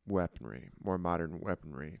more modern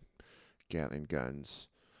weaponry, Gatling guns,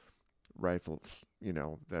 rifles,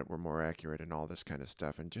 that were more accurate and all this kind of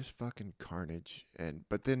stuff, and just fucking carnage.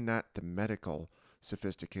 But then not the medical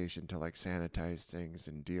sophistication to like sanitize things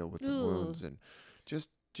and deal with the Ugh. wounds, and just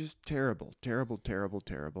terrible, terrible, terrible,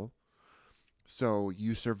 terrible. So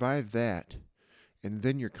you survive that, and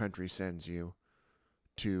then your country sends you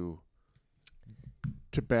to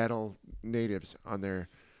battle natives on their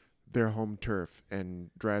home turf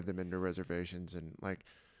and drive them into reservations, and like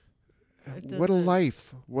It what a doesn't-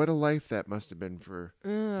 life that must have been for. Ugh.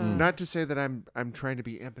 Not to say that I'm trying to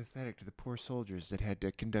be empathetic to the poor soldiers that had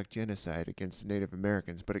to conduct genocide against Native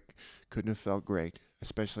Americans, but it couldn't have felt great,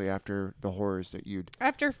 especially after the horrors that you'd.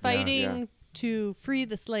 After fighting yeah. to free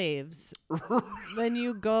the slaves, then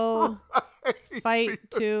you go fight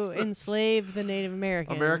to enslave the Native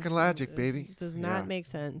Americans. American logic, baby. It does not Yeah. make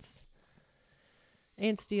sense.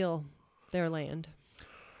 And steal their land.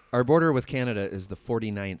 Our border with Canada is the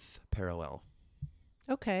 49th parallel.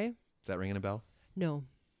 Okay. Is that ringing a bell? No.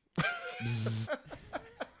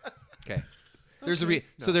 Okay. There's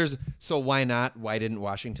a so why not? Why didn't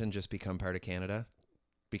Washington just become part of Canada?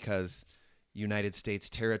 Because United States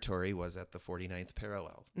territory was at the 49th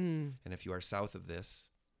parallel. Mm. And if you are south of this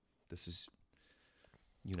is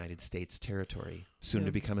United States territory, soon Yeah.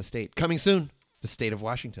 to become a state. Coming soon, the state of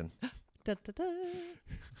Washington. Da, da, da.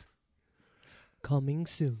 Coming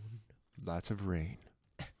soon. Lots of rain.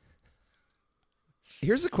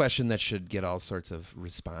 Here's a question that should get all sorts of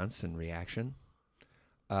response and reaction.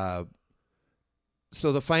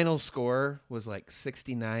 So the final score was like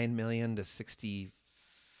 69 million to 64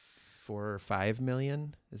 or 5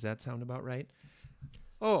 million. Does that sound about right?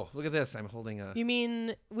 Oh, look at this. I'm holding You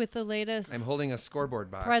mean with the latest a scoreboard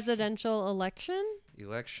box. presidential election?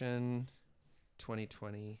 Election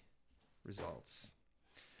 2020 results.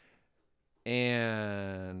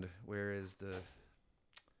 And where is the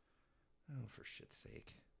oh, for shit's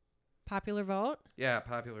sake. Popular vote? Yeah,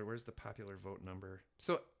 popular. Where's the popular vote number?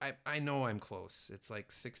 So I know I'm close. It's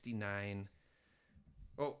like 69.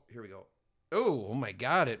 Oh, here we go. Oh my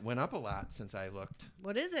God. It went up a lot since I looked.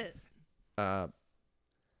 What is it?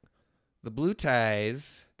 The Blue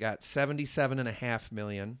Ties got 77.5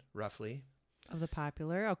 million, roughly. Of the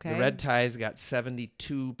popular. Okay. The Red Ties got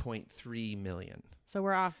 72.3 million. So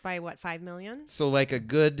we're off by what, 5 million? So like a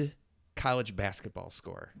good college basketball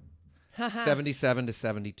score. 77 to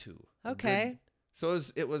 72. Okay. Good. So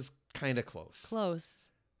it was kind of close. Close.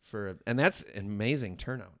 And that's an amazing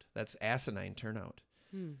turnout. That's asinine turnout.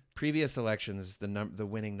 Hmm. Previous elections, the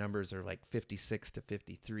winning numbers are like 56 to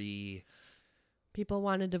 53. People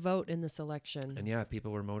wanted to vote in this election. And yeah,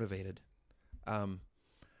 people were motivated.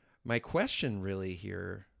 My question really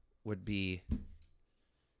here would be,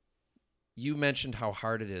 you mentioned how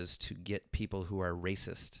hard it is to get people who are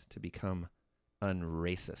racist to become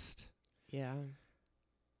unracist. Yeah.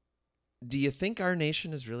 Do you think our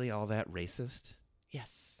nation is really all that racist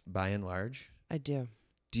Yes, by and large? I do.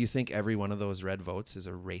 Do you think every one of those red votes is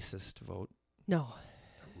a racist vote? No.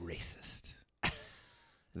 Racist.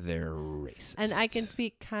 They're racist. And I can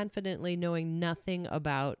speak confidently knowing nothing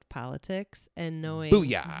about politics and knowing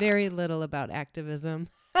Booyah. very little about activism.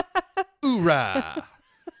 Hoorah!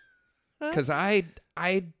 Because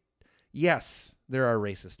yes, there are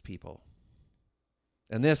racist people.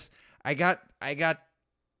 And this, I got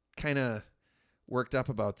kind of worked up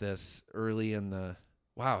about this early in the,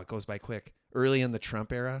 wow, it goes by quick, early in the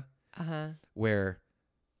Trump era, Uh-huh. where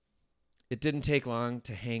it didn't take long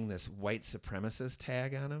to hang this white supremacist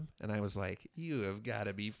tag on him. And I was like, you have got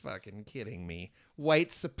to be fucking kidding me. White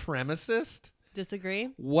supremacist? Disagree?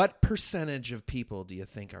 What percentage of people do you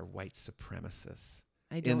think are white supremacists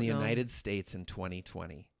I don't in the know. United States in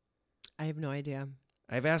 2020? I have no idea.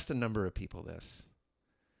 I've asked a number of people this.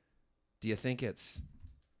 Do you think it's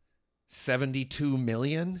 72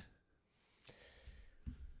 million?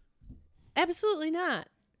 Absolutely not.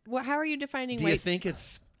 How are you defining Do you white? think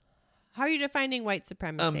it's How are you defining white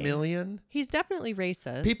supremacy? a million? He's definitely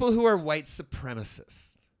racist. People who are white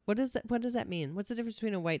supremacists. What does that mean? What's the difference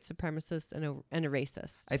between a white supremacist and a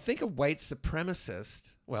racist? I think a white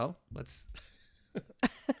supremacist, well, let's, Why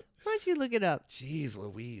don't you look it up? geez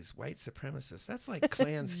Louise, white supremacist. That's like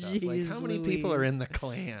Klan stuff. Like Jeez how many people are Louise. in the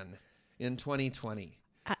Klan in 2020?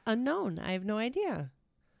 Unknown. I have no idea.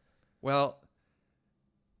 Well,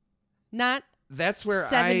 Not that's where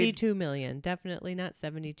 72 million. Definitely not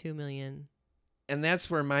 72 million. and that's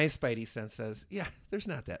where my spidey sense says, yeah, there's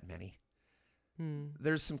not that many. Hmm.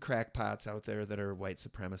 There's some crackpots out there that are white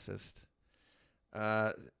supremacist.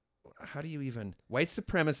 How do you even... White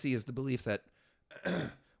supremacy is the belief that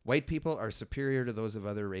white people are superior to those of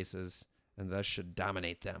other races and thus should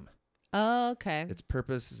dominate them. Oh, okay. Its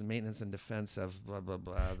purpose is maintenance and defense of blah, blah,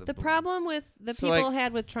 blah. The problem with the So, people like-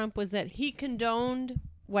 had with Trump was that he condoned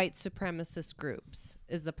white supremacist groups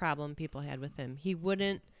is the problem people had with him. He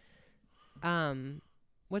wouldn't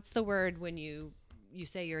what's the word when you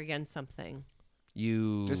say you're against something?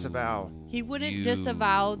 You Disavow. He wouldn't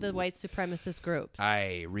disavow the white supremacist groups.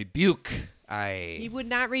 I rebuke. He would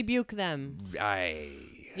not rebuke them. I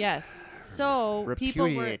Yes. So people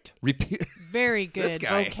were Repudiate. very This good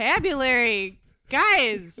guy. vocabulary,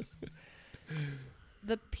 guys.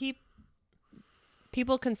 The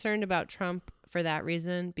people concerned about Trump for that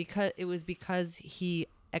reason because he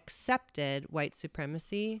accepted white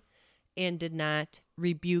supremacy and did not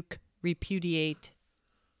repudiate.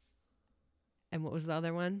 And what was the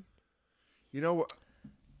other one? You know what?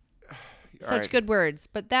 Such good words,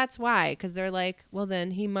 but that's why, because they're like, well,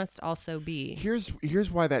 then he must also be. Here's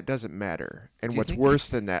why that doesn't matter, and Do you what's think- worse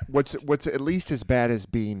than that, what's at least as bad as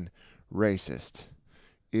being racist,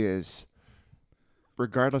 is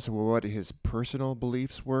regardless of what his personal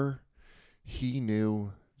beliefs were, he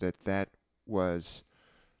knew that was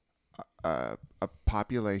a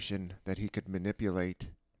population that he could manipulate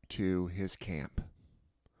to his camp.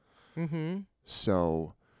 Mm-hmm.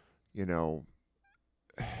 So,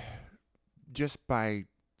 just by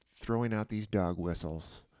throwing out these dog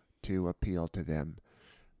whistles to appeal to them,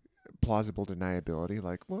 plausible deniability,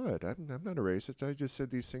 like, what? I'm not a racist. I just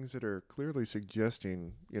said these things that are clearly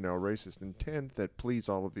suggesting, racist intent that please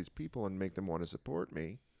all of these people and make them want to support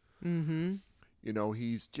me. Mm-hmm.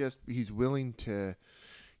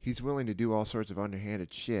 He's willing to do all sorts of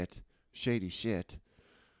underhanded shit, shady shit,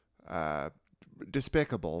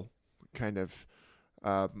 despicable kind of,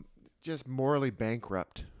 just morally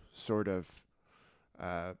bankrupt sort of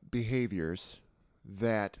behaviors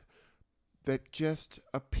that just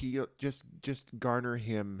appeal, just garner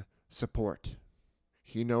him support.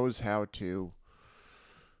 He knows how to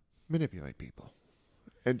manipulate people,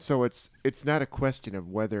 and so it's not a question of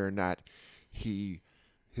whether or not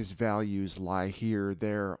his values lie here,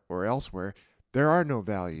 there, or elsewhere. There are no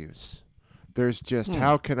values. There's just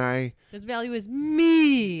how can I. His value is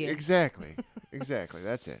me. Exactly.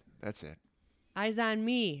 That's it. Eyes on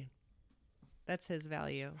me. That's his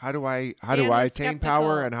value. How do I And was attain power,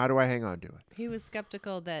 skeptical. and how do I hang on to it? He was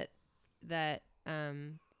skeptical that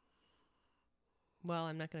well,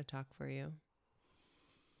 I'm not going to talk for you.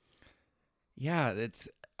 Yeah,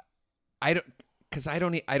 I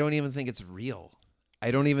don't even think it's real.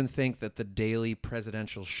 I don't even think that the daily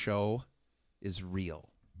presidential show is real.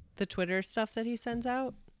 The Twitter stuff that he sends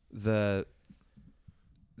out? That's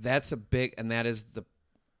a big, and that is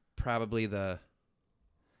probably the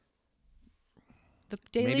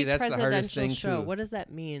daily maybe that's the presidential hardest thing show. to- What does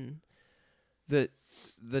that mean?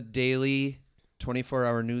 the daily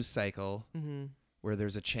 24-hour news cycle Mm-hmm. where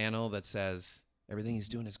there's a channel that says everything he's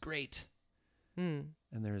doing is great, Mm.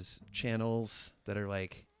 and there's channels that are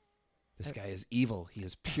like, this guy is evil. He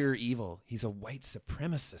is pure evil. He's a white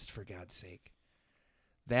supremacist, for God's sake.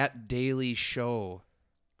 That daily show,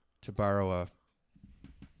 to borrow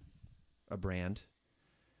a brand,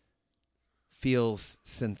 feels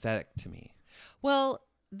synthetic to me. Well,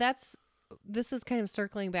 this is kind of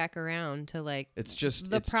circling back around to like It's just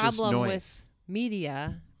the it's problem just with noise.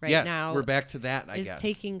 media right yes, now. we're back to that. I is guess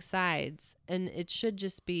taking sides, and it should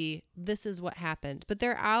just be this is what happened. But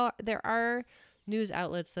there are news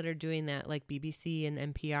outlets that are doing that, like BBC and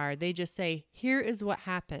NPR. They just say, here is what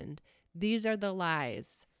happened. These are the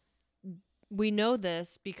lies. We know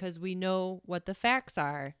this because we know what the facts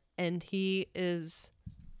are, and he is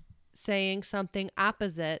saying something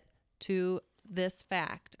opposite to this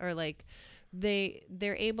fact, or like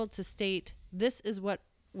they're able to state this is what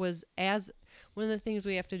was, as one of the things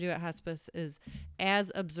we have to do at hospice is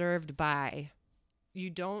as observed by. You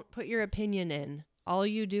don't put your opinion in. All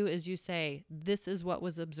you do is you say, this is what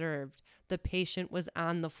was observed. The patient was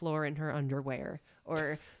on the floor in her underwear.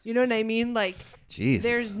 Or, you know what I mean? Like, Jeez.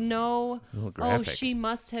 there's no, A little oh, graphic. she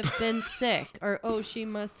must have been sick. Or, oh, she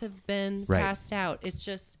must have been Right. passed out. It's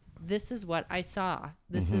just, this is what I saw.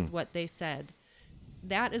 This is what they said.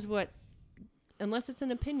 That is what, unless it's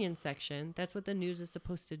an opinion section, that's what the news is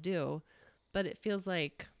supposed to do. But it feels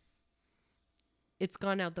like it's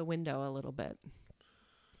gone out the window a little bit.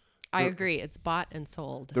 I agree. It's bought and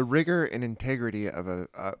sold. The rigor and integrity of a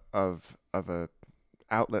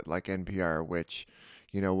outlet like NPR, which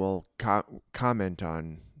will comment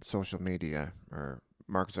on social media, or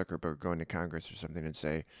Mark Zuckerberg going to Congress or something and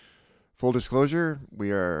say, full disclosure,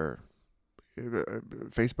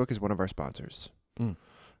 Facebook is one of our sponsors.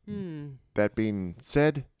 That being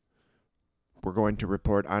said, we're going to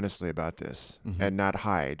report honestly about this and not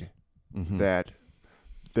hide that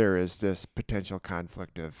there is this potential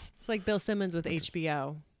conflict of. It's like Bill Simmons with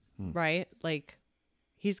HBO, right? Like,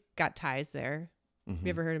 he's got ties there. Mhm. You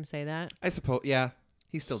ever heard him say that? I suppose. Yeah,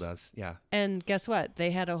 he still does. Yeah. And guess what?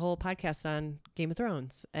 They had a whole podcast on Game of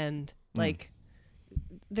Thrones. And, like,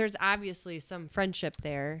 there's obviously some friendship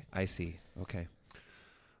there. I see. Okay.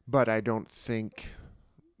 But I don't think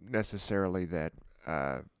necessarily that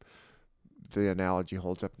the analogy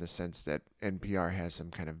holds up in the sense that NPR has some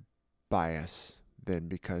kind of bias then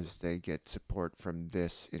because they get support from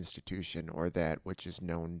this institution or that which is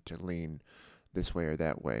known to lean this way or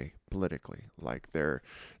that way politically. Like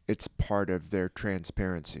it's part of their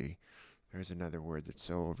transparency. There's another word that's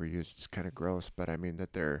so overused it's kind of gross, but I mean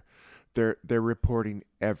that they're reporting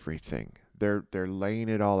everything. They're laying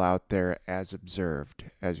it all out there as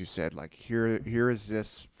observed, as you said. Like here is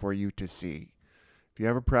this for you to see. If you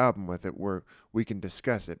have a problem with it, we can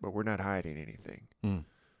discuss it, but we're not hiding anything.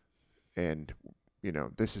 And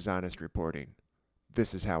this is honest reporting.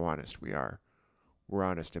 This is how honest we are. We're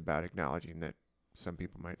honest about acknowledging that some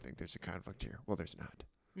people might think there's a conflict here. Well, there's not,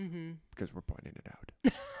 because we're pointing it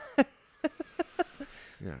out.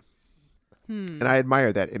 Yeah. And I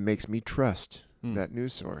admire that. It makes me trust that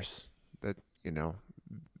news source. That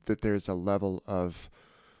that there's a level of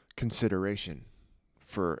consideration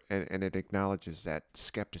and it acknowledges that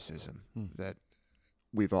skepticism that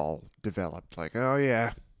we've all developed. Like, oh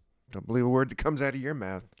yeah, don't believe a word that comes out of your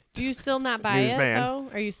mouth. Do you still not buy it, Newsman. though?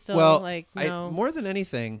 Are you still like, no? More than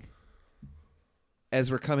anything,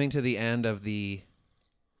 as we're coming to the end of the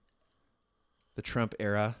Trump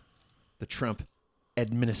era, the Trump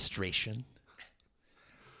administration,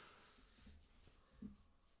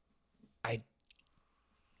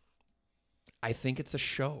 I think it's a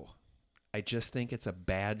show. I just think it's a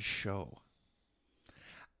bad show.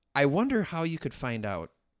 I wonder how you could find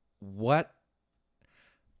out what's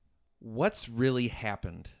really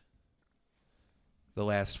happened the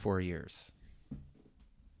last 4 years.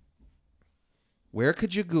 Where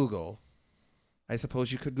could you Google? I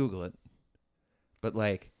suppose you could Google it. But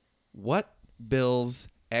like, what bills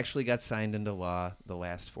actually got signed into law the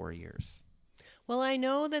last 4 years? Well, I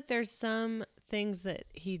know that there's some things that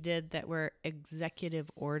he did that were executive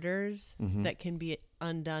orders that can be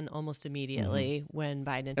undone almost immediately when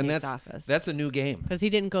Biden takes office. That's a new game. Because he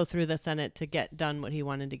didn't go through the Senate to get done what he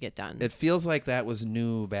wanted to get done. It feels like that was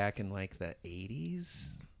new back in like the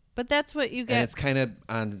 80s. But that's what you get. And it's kind of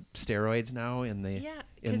on steroids now in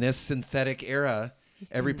this synthetic era.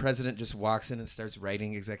 Every president just walks in and starts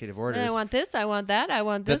writing executive orders. I want this, I want that, I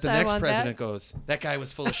want this, that the I next want president goes, that guy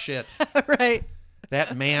was full of shit. Right.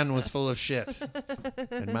 That man was full of shit.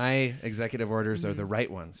 And my executive orders are the right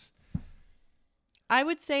ones. I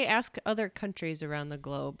would say ask other countries around the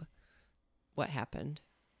globe what happened.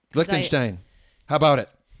 Liechtenstein. How about it?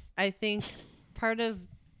 I think part of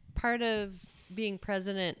being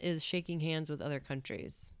president is shaking hands with other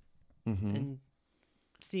countries and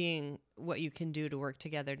seeing what you can do to work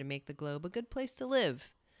together to make the globe a good place to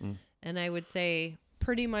live. And I would say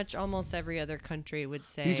pretty much almost every other country would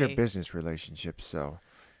say these are business relationships. So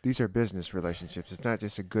these are business relationships. It's not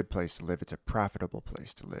just a good place to live. It's a profitable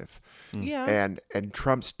place to live. Yeah. And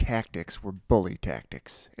Trump's tactics were bully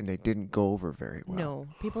tactics, and they didn't go over very well. No,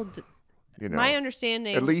 people. My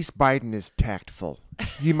understanding. At least Biden is tactful.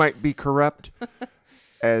 He might be corrupt,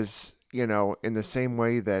 as in the same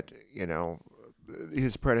way that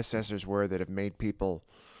his predecessors were that have made people.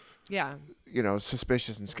 Yeah.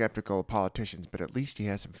 Suspicious and skeptical of politicians, but at least he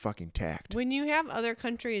has some fucking tact. When you have other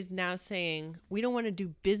countries now saying, we don't want to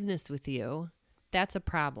do business with you, that's a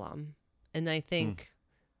problem. And I think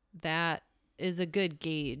that is a good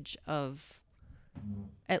gauge of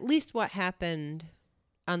at least what happened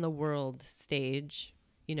on the world stage.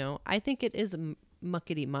 I think it is a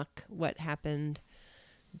muckety muck what happened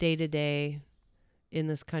day to day in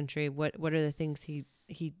this country. What are the things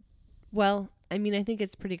I think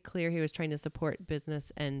it's pretty clear he was trying to support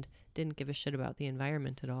business and didn't give a shit about the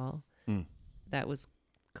environment at all. That was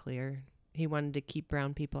clear. He wanted to keep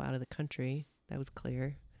brown people out of the country. That was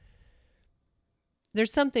clear.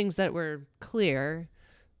 There's some things that were clear.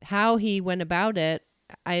 How he went about it,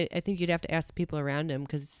 I think you'd have to ask the people around him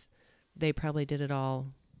because they probably did it all,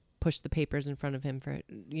 pushed the papers in front of him for,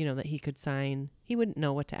 that he could sign. He wouldn't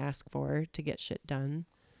know what to ask for to get shit done,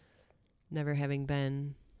 never having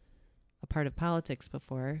been a part of politics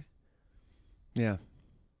before. Yeah.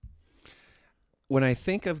 When I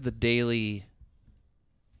think of the daily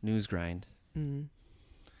news grind,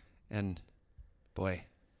 and boy,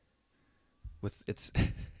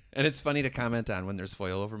 and it's funny to comment on when there's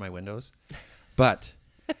foil over my windows, but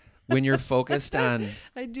when you're focused on,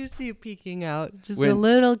 I do see you peeking out, just a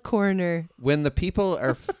little corner. When the people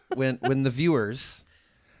are, when the viewers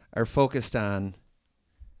are focused on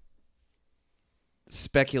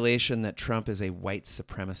speculation that Trump is a white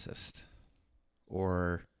supremacist,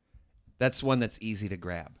 or that's one that's easy to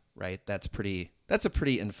grab, right? That's a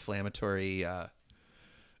pretty inflammatory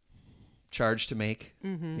charge to make.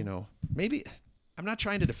 You know, maybe I'm not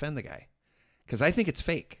trying to defend the guy because I think it's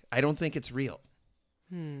fake. I don't think it's real.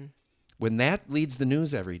 When that leads the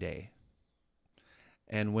news every day,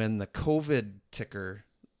 and when the COVID ticker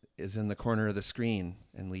is in the corner of the screen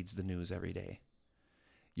and leads the news every day,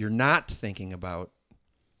 you're not thinking about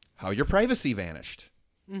how your privacy vanished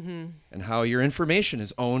and how your information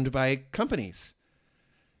is owned by companies.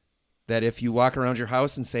 That if you walk around your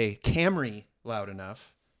house and say Camry loud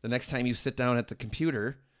enough, the next time you sit down at the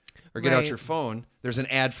computer or get out your phone, there's an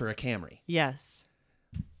ad for a Camry. Yes.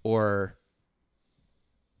 Or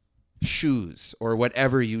shoes or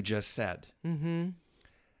whatever you just said. And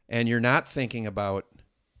you're not thinking about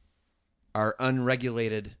our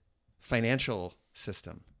unregulated financial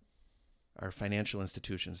system, our financial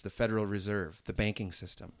institutions, the Federal Reserve, the banking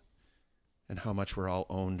system, and how much we're all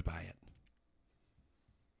owned by it.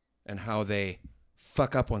 And how they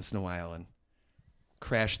fuck up once in a while and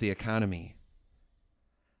crash the economy.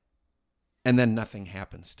 And then nothing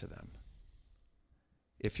happens to them.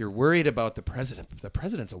 If you're worried about the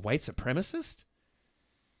president's a white supremacist,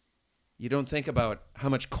 you don't think about how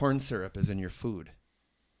much corn syrup is in your food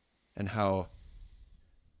and how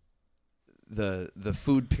the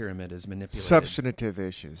food pyramid is manipulated. Substantive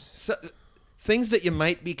issues. Things that you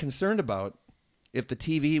might be concerned about if the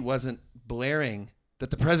TV wasn't blaring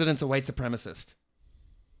that the president's a white supremacist.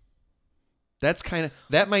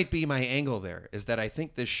 That might be my angle there, is that I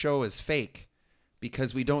think this show is fake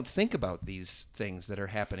because we don't think about these things that are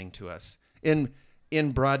happening to us in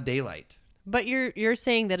broad daylight. But you're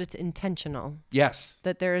saying that it's intentional. Yes.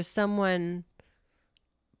 That there is someone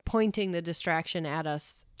pointing the distraction at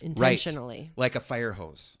us intentionally. Right. Like a fire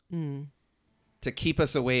hose. To keep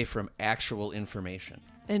us away from actual information.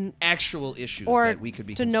 And actual issues that we could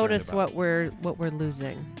be concerned about. Or to notice what we're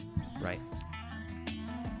losing. Right.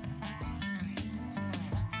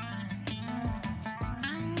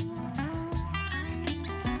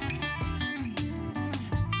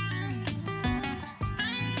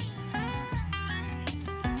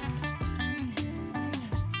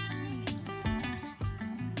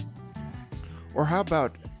 Or how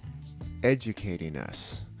about educating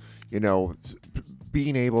us? You know,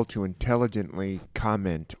 being able to intelligently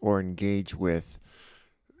comment or engage with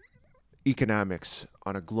economics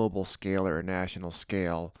on a global scale or a national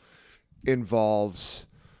scale involves,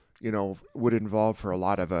 would involve for a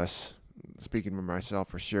lot of us, speaking for myself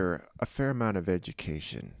for sure, a fair amount of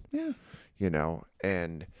education. Yeah.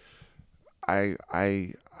 And I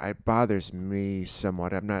bothers me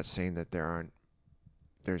somewhat. I'm not saying that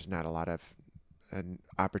there's not a lot of an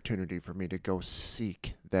opportunity for me to go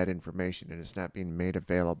seek that information and it's not being made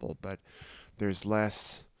available, but there's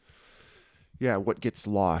less. What gets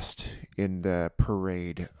lost in the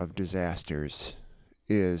parade of disasters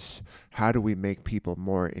is how do we make people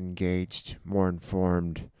more engaged, more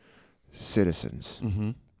informed citizens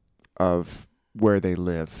of where they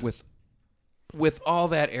live with all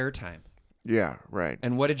that airtime. Yeah, right.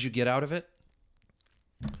 And what did you get out of it?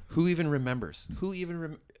 Who even remembers?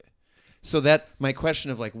 So that my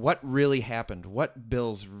question of what really happened, what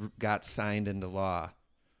bills got signed into law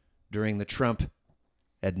during the Trump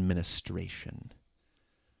administration?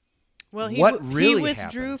 Well, he really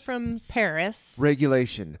withdrew happened? From Paris.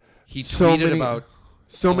 Regulation. He tweeted about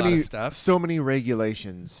a lot of stuff. So many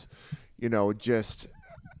regulations, just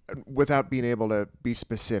without being able to be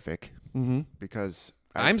specific. Because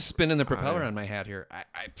I'm spinning the propeller on my hat here.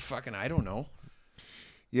 I don't know.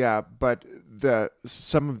 Yeah, but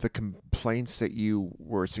some of the complaints that you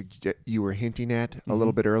were hinting at a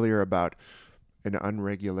little bit earlier about an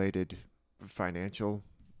unregulated financial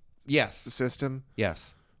system.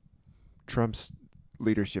 Yes. Trump's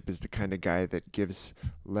leadership is the kind of guy that gives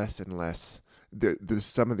less and less.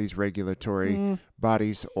 Some of these regulatory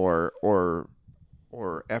bodies or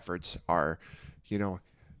efforts are,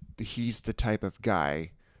 he's the type of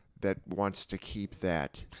guy that wants to keep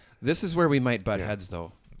that. This is where we might butt heads,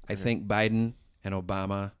 though. I think Biden and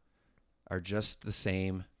Obama are just the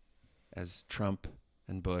same as Trump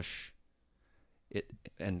and Bush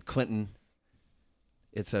and Clinton.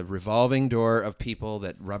 It's a revolving door of people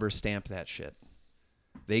that rubber stamp that shit.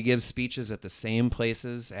 They give speeches at the same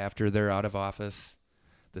places after they're out of office.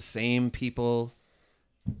 The same people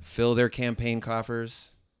fill their campaign coffers.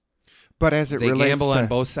 But as it they relates gamble to, on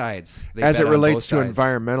both sides. They as bet it on relates both to sides.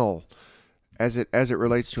 environmental, as it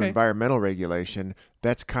relates to Okay. environmental regulation,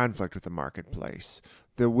 that's conflict with the marketplace.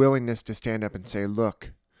 The willingness to stand up and say,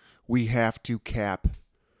 "Look, we have to cap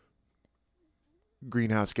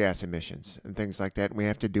greenhouse gas emissions and things like that. And we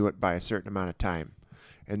have to do it by a certain amount of time.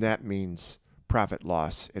 And that means profit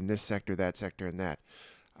loss in this sector, that sector, and that.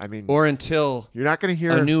 I mean, Or until you're not going to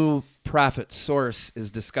hear a new profit source is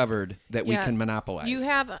discovered that we Yeah. can monopolize. You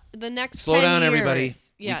have the next Slow 10 down, years. everybody.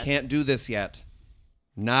 Yes. We can't do this yet.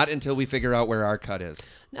 Not until we figure out where our cut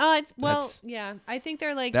is. No, That's- yeah. I think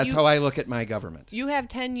they're like That's how I look at my government. you have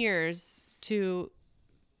 10 years to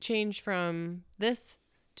change from this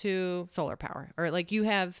to solar power, or like you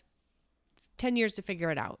have 10 years to figure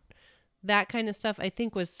it out. That kind of stuff I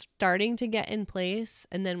think was starting to get in place,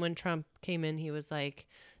 and then when Trump came in, he was like,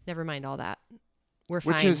 never mind all that, we're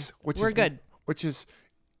fine, we're good. Which is,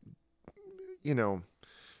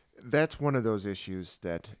 that's one of those issues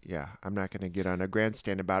that, I'm not going to get on a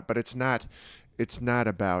grandstand about, but it's not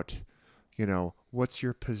about, what's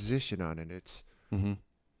your position on it. It's, Mm-hmm.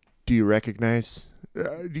 do you recognize,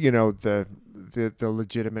 the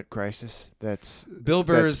legitimate crisis that's Bill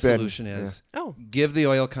Burr's been- solution is Oh, give the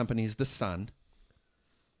oil companies the sun,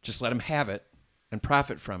 just let them have it and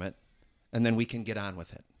profit from it, and then we can get on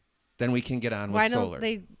with it. Then we can get on why with solar. don't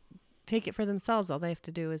they take it for themselves? All they have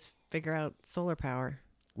to do is figure out solar power.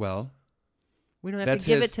 Well, We don't have That's to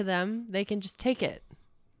give his- it to them. They can just take it.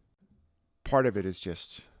 part of it is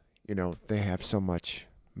just, they have so much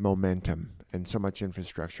momentum and so much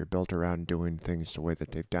infrastructure built around doing things the way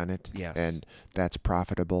that they've done it. Yes. And that's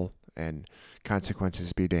profitable, and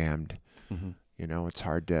consequences be damned. mhm. It's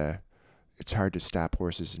hard to stop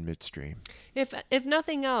horses in midstream. If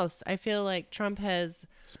nothing else, I feel like Trump has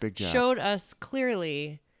It's a big job. showed us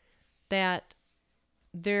clearly that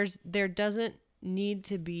there doesn't need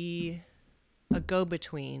to be a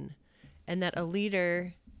go-between, and that a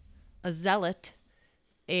leader, a zealot,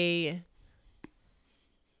 a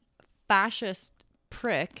fascist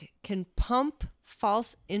prick can pump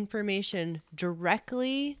false information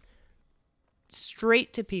directly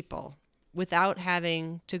straight to people without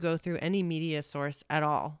having to go through any media source at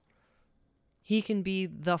all. He can be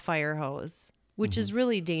the fire hose, which is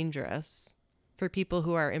really dangerous for people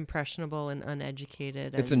who are impressionable and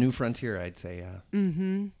uneducated. It's a new frontier, I'd say.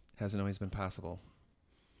 Mm-hmm. Hasn't always been possible.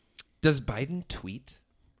 Does Biden tweet?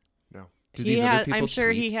 No. Do these other people I'm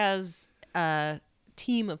sure he tweet? has a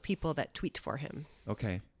team of people that tweet for him.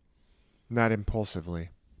 Okay. Not impulsively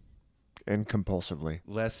and compulsively.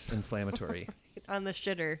 Less inflammatory. On the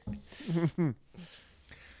shitter.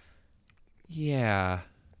 Yeah.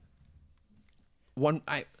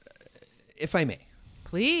 If I may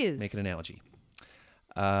Please. make an analogy.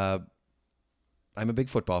 I'm a big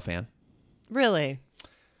football fan, Really?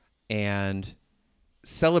 and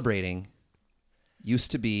celebrating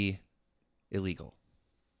used to be illegal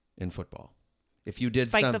in football. If you did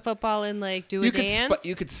Spike the football and like do a you could dance?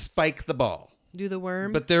 you could spike the ball, do the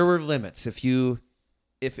worm? but there were limits. If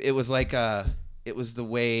it was like it was the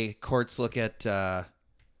way courts look at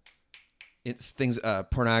it's things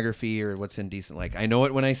pornography or what's indecent. Like, I know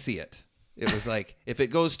it when I see it. It was like, if it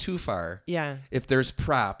goes too far, yeah. if there's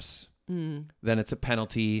props, then it's a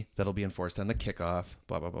penalty that'll be enforced on the kickoff,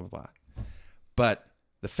 blah, blah, blah, blah, blah. But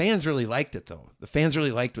the fans really liked it, though. The fans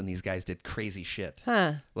really liked when these guys did crazy shit.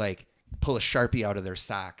 Huh. Like, pull a Sharpie out of their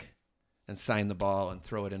sock and sign the ball and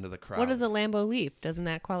throw it into the crowd. What is a Lambeau leap? Doesn't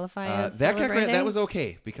that qualify as that celebrating? that was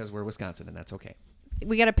okay because we're Wisconsin, and that's okay.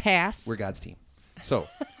 We got a pass. We're God's team. So,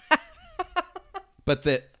 but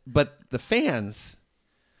the fans,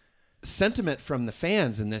 sentiment from the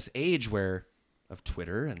fans in this age of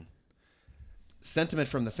Twitter, and sentiment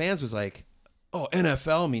from the fans was like, oh,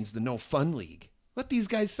 NFL means the no fun league. Let these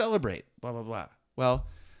guys celebrate, blah, blah, blah. Well,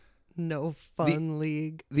 No fun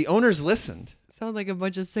league. the owners listened. Sound like a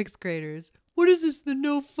bunch of sixth graders. What is this, the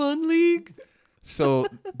no fun league? So,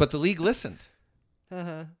 but the league listened.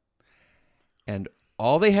 Uh-huh. And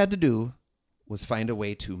all they had to do was find a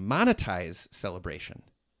way to monetize celebration.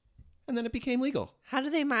 And then it became legal. How do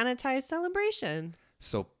they monetize celebration?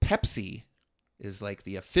 So Pepsi is like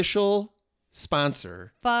the official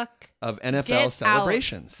sponsor Fuck. of NFL Get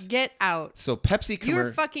celebrations. Out. Get out. So Pepsi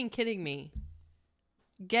You're fucking kidding me.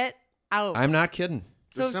 Get out. I'm not kidding.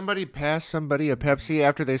 So Does somebody pass somebody a Pepsi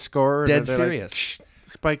after they score? Dead and they're like, serious. "Shh,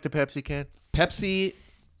 spike the Pepsi can. Pepsi.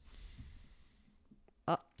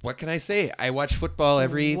 What can I say? I watch football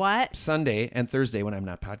every What? Sunday and Thursday when I'm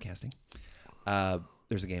not podcasting.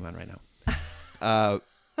 There's a game on right now. What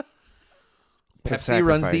a Pepsi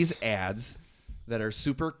runs sacrifice. these ads that are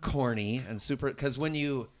super corny and super, because when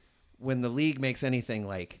the league makes anything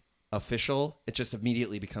like official, it just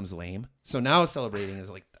immediately becomes lame. So now celebrating is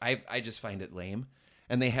like, I just find it lame.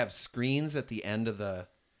 And they have screens at the end of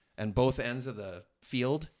and both ends of the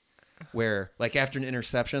field where, like, after an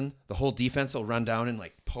interception, the whole defense will run down and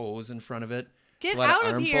like pose in front of it, Get a lot out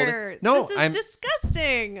of arm here. folding. No, this is I'm.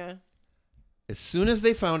 disgusting. As soon as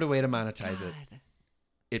they found a way to monetize it, God.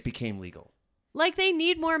 it became legal. Like they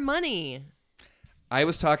need more money. I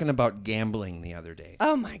was talking about gambling the other day,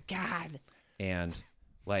 Oh my God. and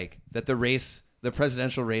like that the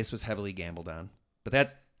presidential race was heavily gambled on. But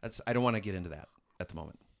that's I don't want to get into that at the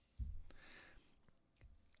moment.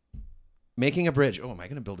 Making a bridge. Oh, am I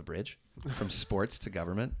going to build a bridge from sports to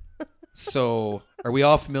government? So, are we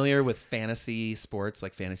all familiar with fantasy sports,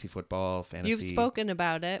 like fantasy football, fantasy? You've spoken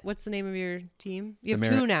about it. What's the name of your team? You have The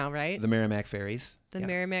two now, right? The Merrimack Fairies. The Yeah.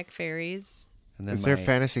 Merrimack Fairies. And then Is there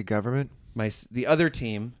fantasy government? the other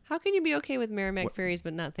team, How can you be okay with Merrimack Fairies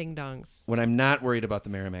but not Thing Dongs? when I'm not worried about the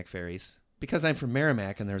Merrimack Fairies, because I'm from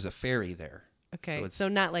Merrimack and there's a ferry there. Okay, it's- so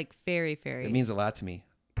not like fairies. It means a lot to me.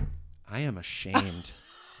 I am ashamed.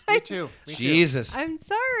 Me too. Jesus. I'm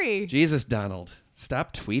sorry. Jesus, Donald.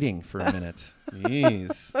 Stop tweeting for a minute.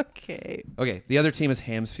 Jeez. Okay. Okay, the other team is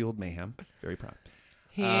Hamsfield Mayhem. Very proud.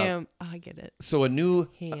 Ham. Oh, I get it. So a new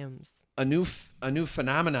Hams.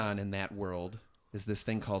 phenomenon in that world is this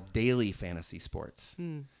thing called daily fantasy sports.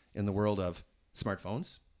 In the world of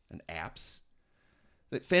smartphones and apps.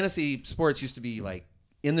 The fantasy sports used to be like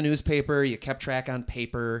in the newspaper, you kept track on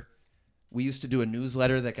paper. We used to do a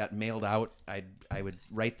newsletter that got mailed out. I would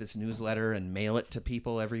write this newsletter and mail it to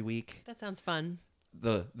people every week. That sounds fun.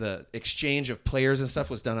 The exchange of players and stuff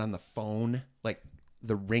was done on the phone, like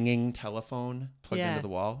the ringing telephone plugged Yeah. into the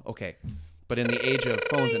wall. Okay. But in the age of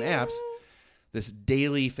phones and apps, this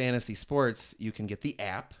daily fantasy sports, you can get the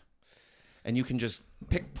app and you can just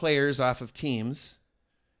pick players off of teams,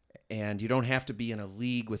 and you don't have to be in a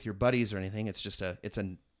league with your buddies or anything. It's just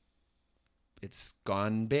it's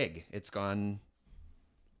gone big. It's gone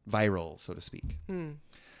viral, so to speak.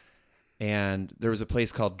 And there was a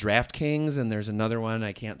place called DraftKings, and there's another one.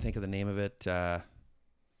 I can't think of the name of it.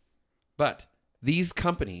 But these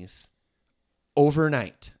companies,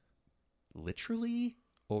 overnight, literally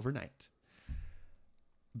overnight,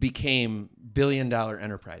 became billion-dollar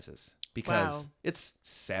enterprises because Wow. it's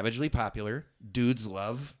savagely popular. Dudes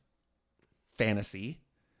love fantasy.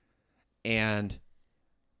 And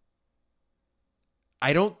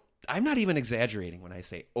I'm not even exaggerating when I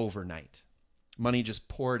say overnight. Money just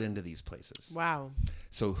poured into these places. Wow.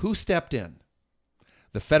 So who stepped in?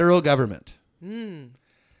 The federal government, Mm.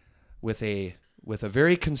 with a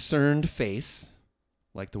very concerned face,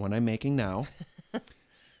 like the one I'm making now,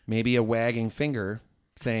 maybe a wagging finger,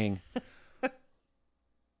 saying,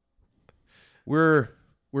 "We're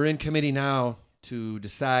in committee now to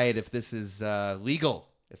decide if this is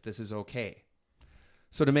legal, if this is okay."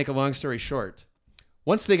 So to make a long story short,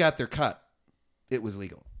 once they got their cut, it was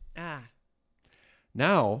legal. Ah.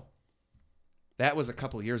 Now, that was a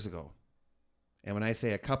couple years ago. And when I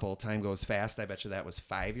say a couple, time goes fast. I bet you that was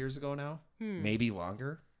 5 years ago now, maybe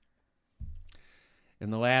longer. In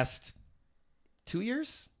the last 2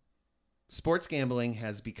 years, sports gambling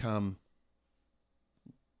has become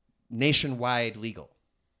nationwide legal.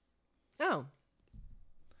 Oh.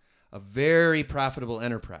 A very profitable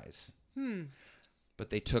enterprise. But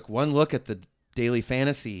they took one look at the daily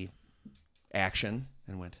fantasy action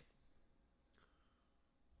and went,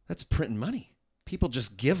 that's printing money. People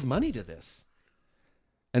just give money to this.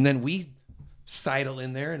 And then we sidle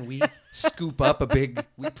in there and we scoop up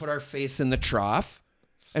we put our face in the trough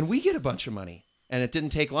and we get a bunch of money. And it didn't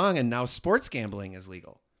take long, and now sports gambling is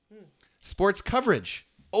legal. Sports coverage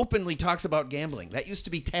openly talks about gambling. That used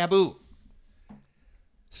to be taboo.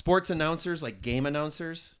 Sports announcers, like game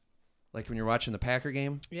announcers, like when you're watching the Packer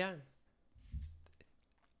game, Yeah.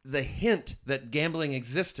 the hint that gambling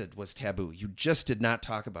existed was taboo. You just did not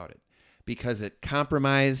talk about it because it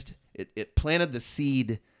compromised, it planted the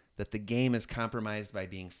seed that the game is compromised by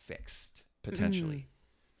being fixed, potentially.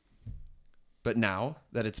 But now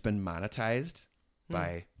that it's been monetized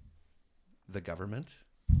by the government,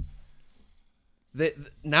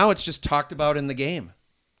 now it's just talked about in the game,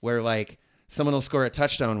 where like someone will score a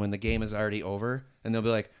touchdown when the game is already over, and they'll be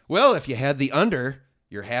like, well, if you had the under,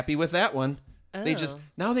 you're happy with that one. They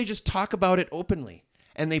just talk about it openly,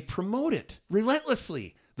 and they promote it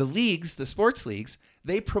relentlessly. The leagues, the sports leagues,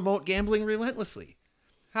 they promote gambling relentlessly.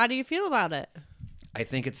 How do you feel about it? I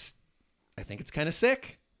think it's kind of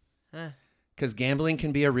sick, because gambling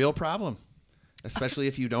can be a real problem, especially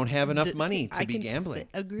if you don't have enough money to be gambling.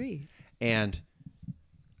 Agree. And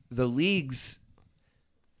the leagues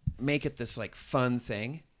make it this like fun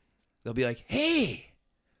thing. They'll be like, "Hey,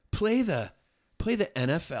 play the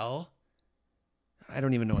NFL." I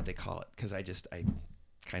don't even know what they call it because I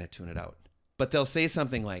kind of tune it out. But they'll say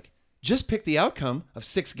something like, "Just pick the outcome of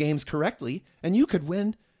 6 games correctly, and you could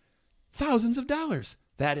win thousands of dollars."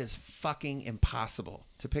 That is fucking impossible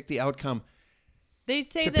to pick the outcome. They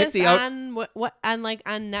say To pick this the out- on what on like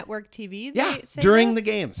on network TV. Yeah, they say during the this?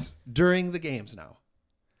 games. During the games now.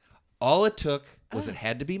 All it took was it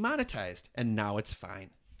had to be monetized, and now it's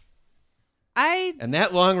fine. I And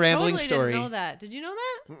that long rambling totally story, didn't know that. Did you know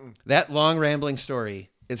that? that long rambling story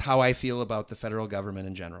is how I feel about the federal government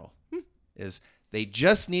in general. Is they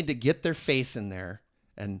just need to get their face in there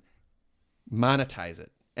and monetize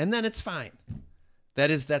it, and then it's fine.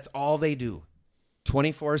 That's all they do.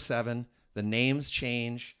 24/7. The names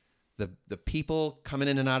change. The people coming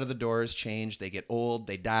in and out of the doors change. They get old.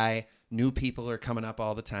 They die. New people are coming up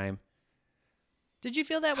all the time. Did you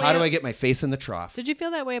feel that way? How do I get my face in the trough? Did you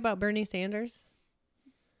feel that way about Bernie Sanders?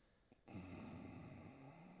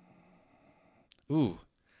 Ooh,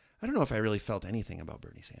 I don't know if I really felt anything about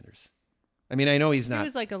Bernie Sanders. I mean, I know he's He not.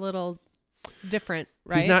 was like a little different,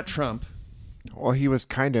 right? He's not Trump, Well, he was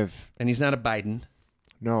kind of and he's not a Biden.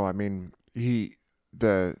 no. I mean,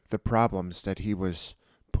 the problems that he was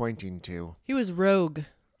pointing to, He was rogue.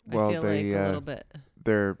 Well, I feel they, like a little bit.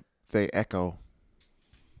 they echo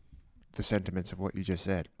the sentiments of what you just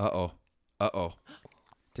said. Uh-oh.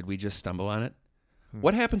 Did we just stumble on it?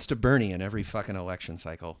 What happens to Bernie in every fucking election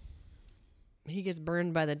cycle? He gets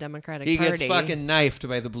burned by the Democratic He Party. gets fucking knifed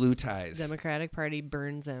by the blue ties. Democratic Party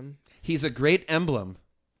burns him. He's a great emblem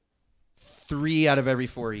 3 out of every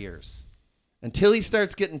 4 years. Until he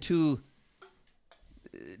starts getting too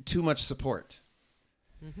much support.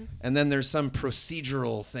 Mm-hmm. And then there's some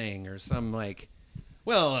procedural thing or some like,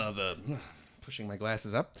 pushing my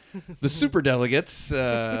glasses up, the superdelegates,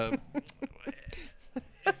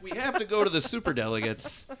 if we have to go to the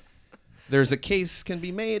superdelegates, there's a case can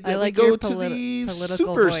be made that I like we go your to the political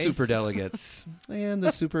super voice. superdelegates and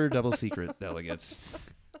the super double secret delegates.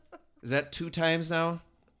 Is that 2 times now?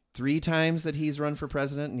 3 times that he's run for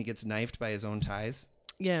president and he gets knifed by his own ties?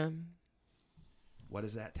 Yeah. What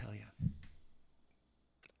does that tell you?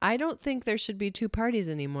 I don't think there should be 2 parties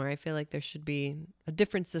anymore. I feel like there should be a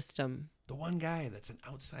different system. The one guy that's an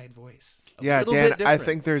outside voice. Yeah, little Dan, bit I different.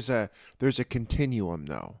 think there's a continuum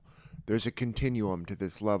though. There's a continuum to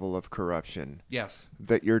this level of corruption Yes.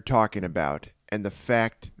 that you're talking about, and the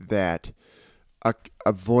fact that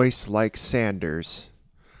a voice like Sanders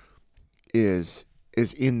is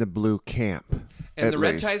in the blue camp. And at the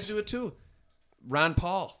red least. ties do it too. Ron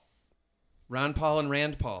Paul and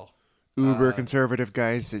Rand Paul. Uber conservative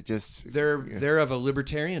guys that just They're of a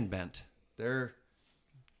libertarian bent.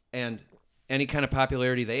 And any kind of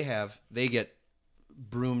popularity they have, they get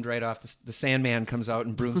broomed right off. The Sandman comes out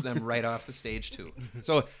and brooms them right off the stage too.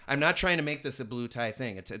 So I'm not trying to make this a blue tie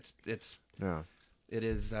thing. It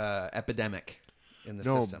is epidemic in the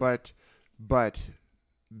system. but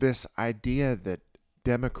this idea that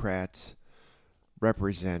Democrats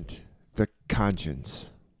represent the conscience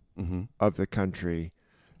Mm-hmm. of the country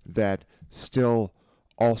that still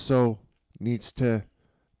also needs to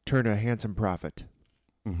turn a handsome profit.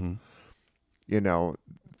 Mm-hmm. You know,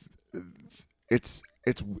 it's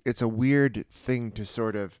a weird thing to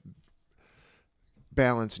sort of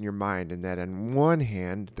balance in your mind, in that on one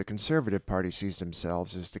hand, the Conservative Party sees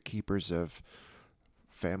themselves as the keepers of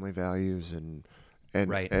family values and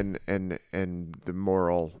Right. and the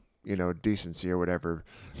moral, decency or whatever.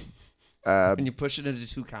 When you push it into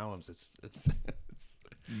 2 columns, it's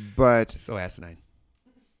But so asinine.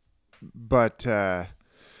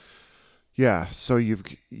 yeah, so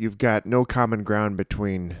you've got no common ground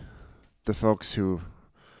between the folks who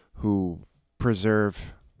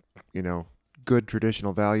preserve, good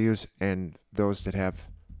traditional values and those that have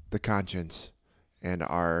the conscience and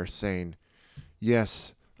are saying,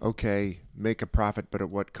 yes, okay, make a profit, but at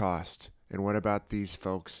what cost? And what about these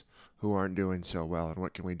folks who aren't doing so well, and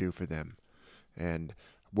what can we do for them? And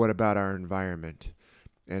what about our environment?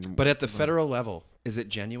 But at the federal level, is it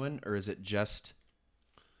genuine or is it just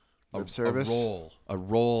Lip service? A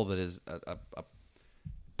role that is a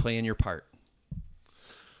playing your part?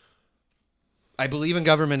 I believe in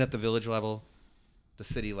government at the village level, the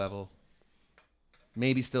city level,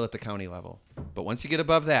 maybe still at the county level. But once you get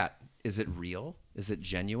above that, is it real? Is it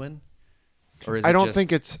genuine? Or is I it don't just,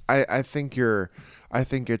 think it's. I think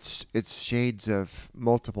it's shades of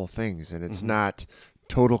multiple things, and it's not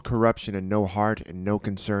total corruption and no heart and no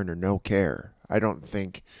concern or no care. I don't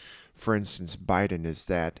think, for instance, Biden is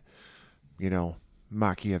that,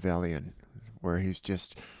 Machiavellian, where he's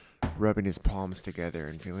just rubbing his palms together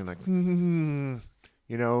and feeling like,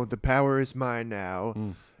 the power is mine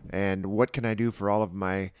now, and what can I do for all of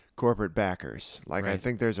my corporate backers? Like, I Right.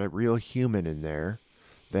 think there's a real human in there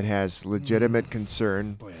that has legitimate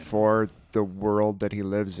concern Boy, I don't for the world that he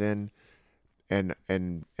lives in and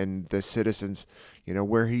the citizens,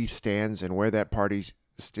 where he stands and where that party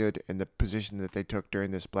stood and the position that they took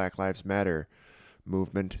during this Black Lives Matter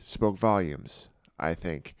movement spoke volumes, I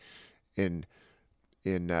think. On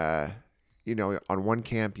one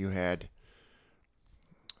camp you had,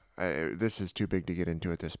 this is too big to get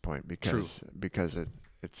into at this point because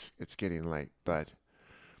it's getting late, but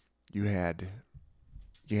you had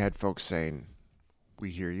folks saying,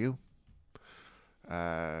 "We hear you.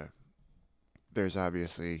 There's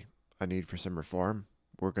obviously a need for some reform.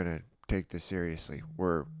 We're gonna take this seriously.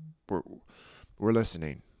 We're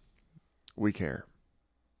listening. We care,"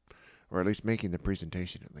 or at least making the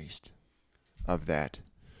presentation at least of that,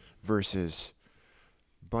 versus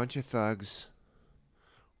bunch of thugs.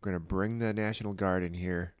 We're gonna bring the National Guard in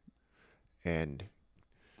here and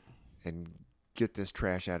get this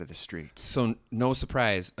trash out of the streets. So no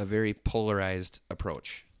surprise, a very polarized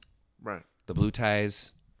approach. Right. The blue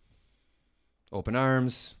ties, open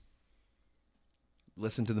arms,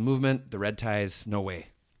 listen to the movement. The red ties, no way.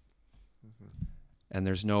 Mm-hmm. And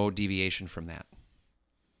there's no deviation from that.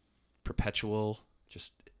 Perpetual.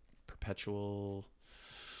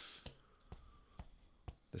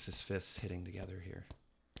 This is fists hitting together here.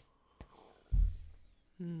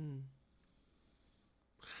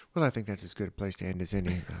 Well, I think that's as good a place to end as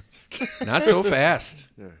any. Not so fast.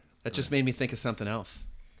 Yeah. That just made me think of something else.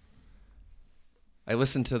 I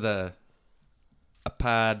listened to the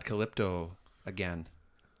Apocalypto again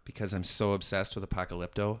because I'm so obsessed with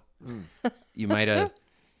Apocalypto. You might have...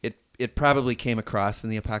 It probably came across in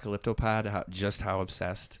the Apocalypto pod just how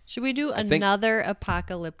obsessed. Should we do another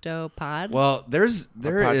Apocalypto pod? Well, there is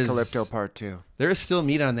Apocalypto Part 2. There is still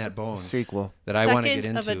meat on that bone Sequel that I want to get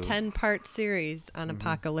into. Second of a 10-part series on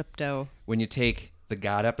Apocalypto. When you take the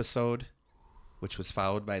God episode, which was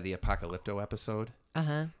followed by the Apocalypto episode,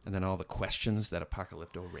 and then all the questions that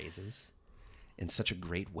Apocalypto raises in such a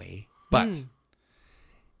great way. But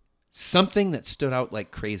something that stood out like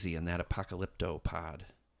crazy in that Apocalypto pod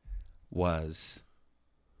was,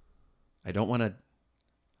 I don't want to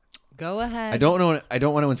go ahead. I don't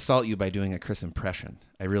want to insult you by doing a Chris impression.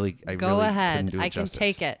 I really go ahead. couldn't do it I can justice.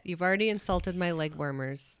 take it. You've already insulted my leg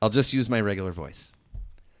warmers. I'll just use my regular voice.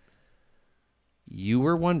 You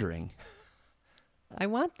were wondering. I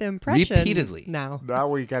want the impression repeatedly. now. Now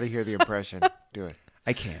we got to hear the impression. Do it.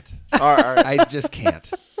 I can't. All right. I just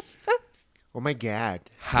can't. Oh my God.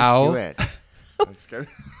 How? Just do it. I'm just kidding.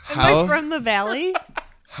 Am I from the valley?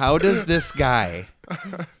 How does this guy?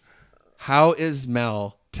 How is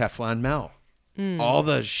Mel Teflon Mel? All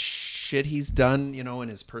the shit he's done, in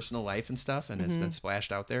his personal life and stuff, and it's been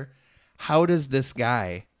splashed out there. How does this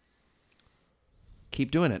guy keep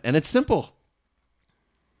doing it? And it's simple.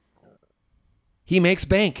 He makes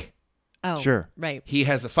bank. Oh, Sure. Right. He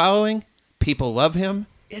has a following. People love him.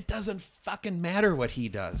 It doesn't fucking matter what he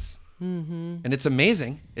does. And it's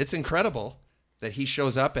amazing. It's incredible that he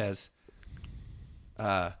shows up as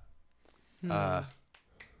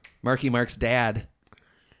Marky Mark's dad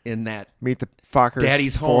in that Meet the Fockers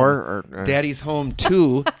Daddy's 4 Home. Daddy's Home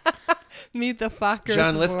 2. Meet the Fockers.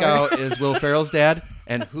 John Lithgow is Will Ferrell's dad.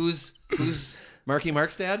 And who's Marky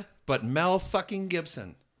Mark's dad? But Mel fucking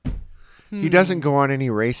Gibson. He doesn't go on any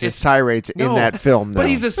racist tirades in that film, though. But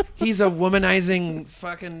he's a womanizing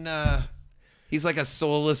fucking... he's like a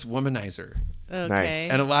soulless womanizer. Okay. Nice.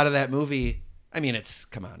 And a lot of that movie... I mean, it's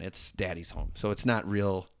Daddy's Home. So it's not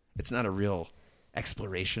real... It's not a real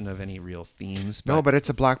exploration of any real themes. No, but it's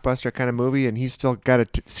a blockbuster kind of movie, and he's still got a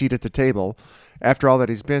seat at the table after all that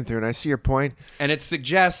he's been through. And I see your point. And it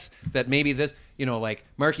suggests that maybe this... like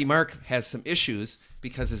Marky Mark has some issues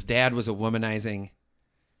because his dad was a womanizing...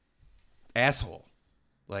 asshole.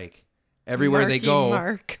 Like everywhere Marky they go,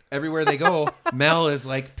 Mark. everywhere they go, Mel is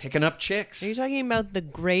like picking up chicks. Are you talking about the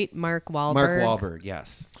great Mark Wahlberg? Mark Wahlberg,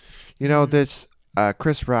 yes. This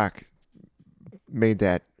Chris Rock made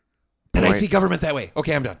that. And I point. see government that way.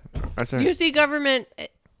 Okay, I'm done. That's right. You see government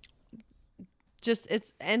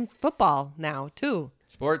and football now too.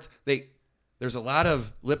 Sports, there's a lot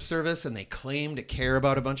of lip service and they claim to care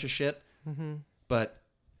about a bunch of shit. But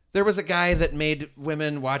there was a guy that made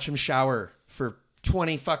women watch him shower for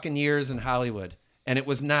 20 fucking years in Hollywood, and it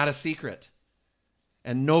was not a secret.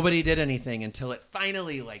 And nobody did anything until it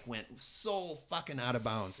finally went so fucking out of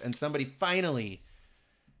bounds, and somebody finally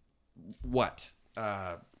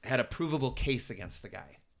had a provable case against the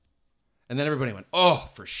guy. And then everybody went, "Oh,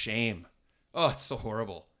 for shame. Oh, it's so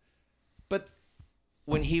horrible." But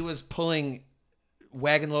when he was pulling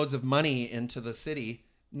wagon loads of money into the city,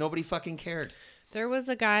 nobody fucking cared. There was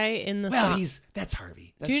a guy in the... Well, that's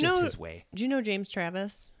Harvey. That's just his way. Do you know James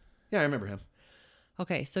Travis? Yeah, I remember him.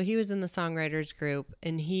 Okay, so he was in the songwriters group,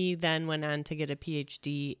 and he then went on to get a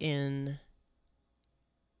PhD in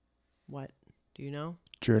what? Do you know?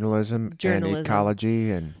 Journalism, Journalism. and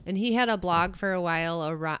ecology, and And he had a blog for a while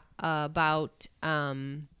about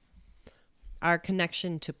our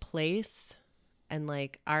connection to place and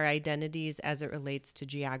like our identities as it relates to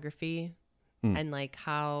geography and like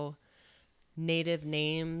how native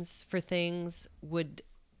names for things would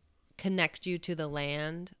connect you to the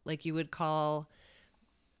land. Like you would call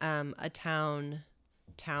a town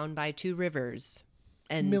by two rivers.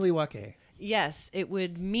 And Milwaukee. yes, it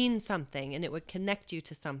would mean something and it would connect you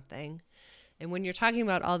to something. And when you're talking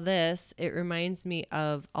about all this, it reminds me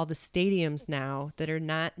of all the stadiums now that are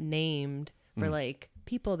not named for like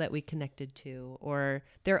people that we connected to, or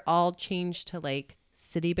they're all changed to like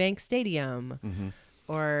Citibank Stadium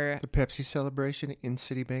or the Pepsi celebration in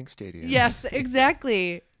Citibank Stadium. yes,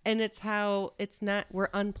 exactly. And it's how it's not, we're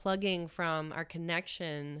unplugging from our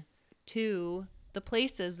connection to the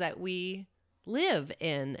places that we live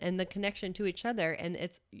in and the connection to each other. And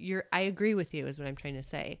I agree with you is what I'm trying to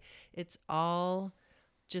say. It's all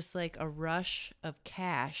just like a rush of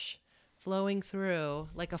cash flowing through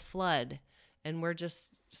like a flood. And we're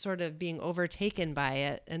just sort of being overtaken by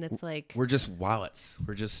it. And it's like, We're just wallets.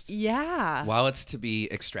 We're just yeah. wallets to be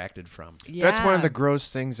extracted from. Yeah. That's one of the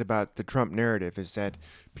gross things about the Trump narrative is that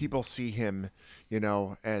people see him,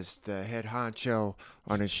 as the head honcho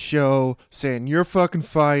on his show saying, "You're fucking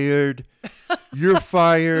fired. You're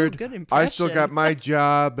fired. Ooh, good I still got impression." my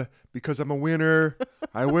job because I'm a winner.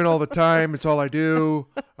 I win all the time. It's all I do.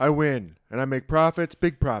 I win. And I make profits,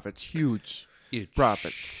 big profits, huge Huge.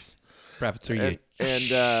 profits." Profits are And,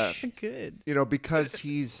 huge. and good.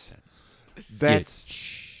 because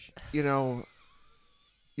that's, you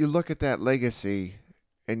look at that legacy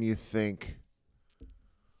and you think,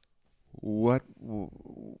 what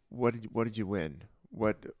did you win?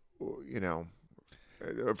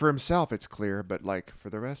 For himself, it's clear, but like for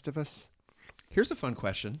the rest of us, Here's a fun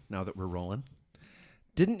question now that we're rolling.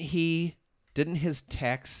 Didn't his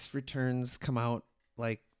tax returns come out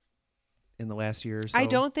like in the last year or so? I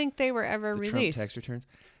don't think they were ever the Trump released. tax returns.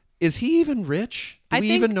 Is he even rich? Do I we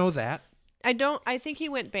think- even know that? I think he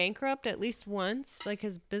went bankrupt at least once. Like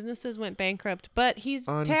his businesses went bankrupt, but he's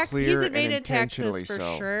Unclear he's and evaded intentionally taxes for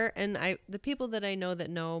so. sure. And the people that I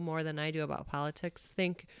know more than I do about politics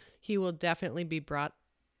think he will definitely be brought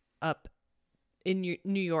up in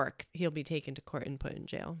New York. He'll be taken to court and put in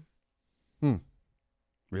jail.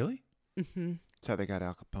 Really? Mm-hmm. that's how they got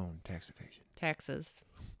Al Capone, tax evasion. Taxes.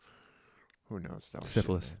 Who knows? That was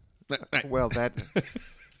Syphilis. shit. Well, that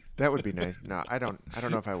would be nice. No, I don't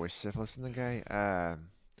know if I wish syphilis in the guy.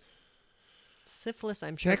 Syphilis,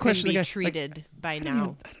 I'm See, sure, that can question be again, like, treated by I now.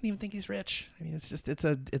 don't even think he's rich. I mean,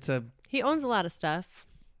 it's a He owns a lot of stuff.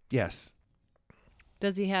 yes.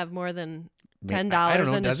 Does he have more than I don't $10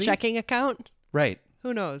 know, in does his he? checking account? Right.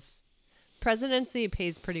 Who knows? Presidency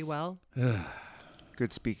pays pretty well.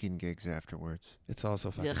 Good speaking gigs afterwards. It's also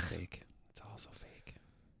fucking Ugh. fake. It's also fake.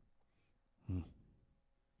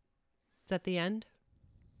 Is that the end?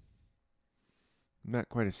 I'm not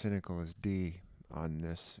quite as cynical as D on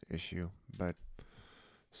this issue, but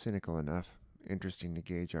cynical enough. Interesting to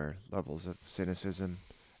gauge our levels of cynicism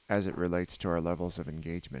as it relates to our levels of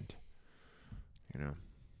engagement.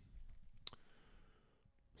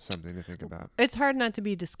 Something to think about. It's hard not to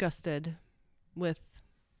be disgusted with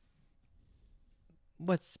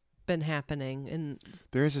what's been happening. And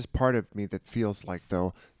There is this part of me that feels like,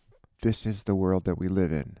 though, this is the world that we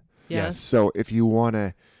live in. yes, So if you want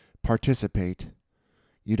to participate,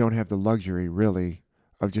 you don't have the luxury, really,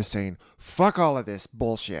 of just saying, fuck all of this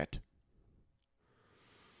bullshit.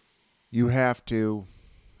 You have to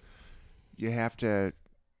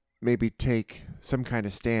maybe take some kind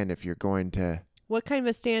of stand if you're going to what kind of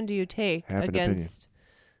a stand do you take Have an opinion. against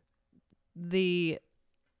the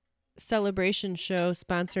celebration show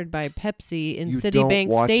sponsored by Pepsi in You don't Citibank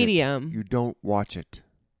watch it. Stadium? You don't watch it.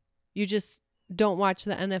 You just don't watch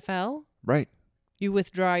the NFL? Right. You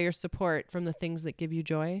withdraw your support from the things that give you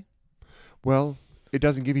joy? Well, it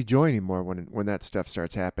doesn't give you joy anymore when that stuff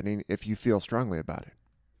starts happening if you feel strongly about it.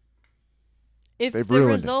 If They've the ruined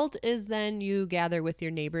it. result is then you gather with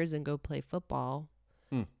your neighbors and go play football,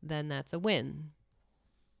 then that's a win.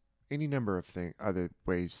 Any number of other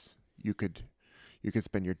ways you could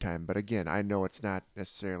spend your time. But again, I know it's not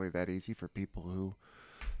necessarily that easy for people who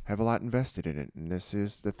have a lot invested in it. And this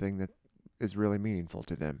is the thing that is really meaningful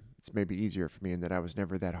to them. It's maybe easier for me in that I was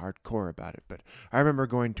never that hardcore about it. But I remember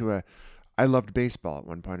going to I loved baseball at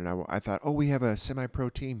one point, and I thought, we have a semi-pro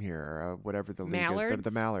team here, or whatever the league is, Mallards?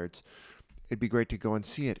 the Mallards. It'd be great to go and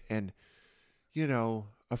see it. And,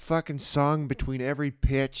 a fucking song between every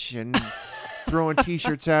pitch and throwing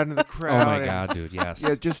T-shirts out in the crowd. Oh my and- God, dude! Yes.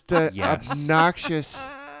 Yeah, just the Yes. obnoxious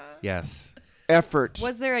Yes. effort.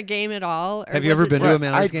 Was there a game at all? Or Have you was ever it been to just a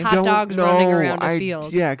Mallards game? hot don't dogs know. running around a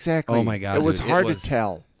field? Yeah, exactly. Oh my God, it was dude, hard to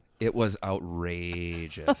tell. It was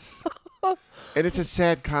outrageous. And it's a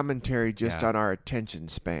sad commentary just Yeah. on our attention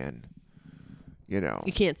span. You know.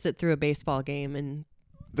 You can't sit through a baseball game and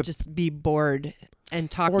The- just be bored and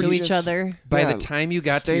talk Or to you each just- other. By Yeah, the time you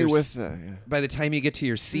got to Stay your with the. Yeah. by the time you get to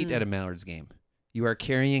your seat at a Mallards game, you are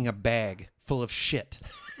carrying a bag full of shit,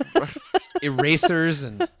 erasers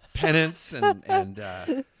and pennants and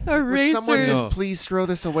Would someone Erasers, just please throw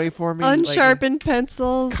this away for me? unsharpened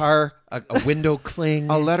pencils, a window cling.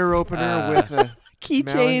 A letter opener with a.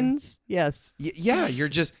 keychains. Yes. Yeah, you're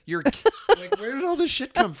like, where did all this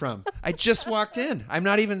shit come from? I just walked in. I'm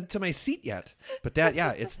not even to my seat yet. But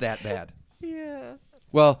it's that bad. Yeah.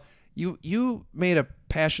 Well, you made a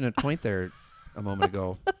passionate point there a moment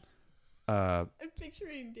ago. I'm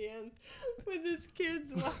picturing Dan with his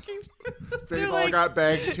kids walking. They've all got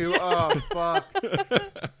bags too. Oh fuck!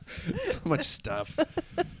 So much stuff.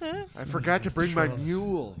 I forgot to bring my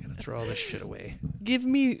mule. I'm gonna throw all this shit away. Give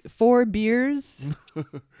me 4 beers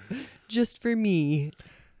just for me.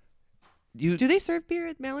 You Do they serve beer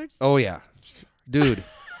at Mallards? Oh yeah, dude.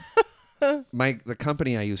 The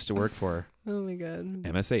company I used to work for, Oh my god.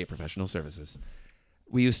 MSA Professional Services.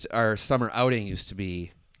 Our summer outing used to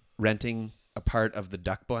be renting a part of the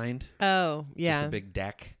duck blind, Oh yeah. just a big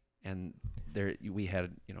deck, and there we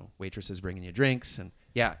had waitresses bringing you drinks, and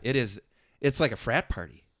it's like a frat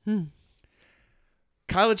party.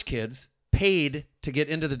 College kids paid to get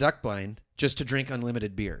into the duck blind just to drink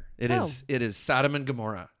unlimited beer. It is Sodom and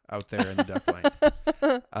Gomorrah out there in the duck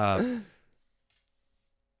blind.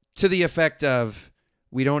 To the effect of,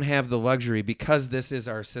 we don't have the luxury because this is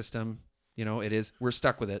our system. We're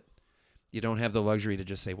stuck with it. You don't have the luxury to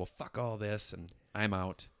just say, well, fuck all this and I'm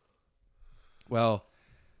out. Well,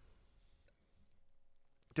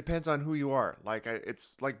 Depends on who you are.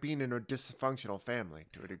 It's like being in a dysfunctional family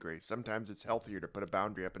to a degree. Sometimes it's healthier to put a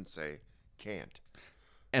boundary up and say, can't.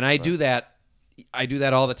 and I do that. I do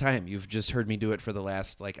that all the time. You've just heard me do it for the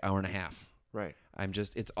last hour and a half. Right.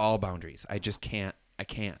 It's all boundaries. I just can't. I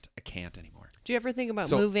can't anymore. Do you ever think about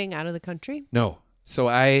So- moving out of the country? No. So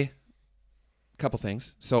couple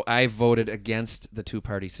things. So I voted against the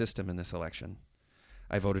two-party system in this election.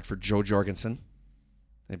 I voted for Jo Jorgensen.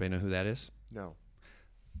 Anybody know who that is? No.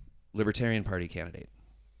 Libertarian Party candidate.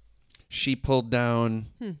 She pulled down.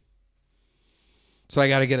 So I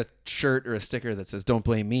got to get a shirt or a sticker that says, "Don't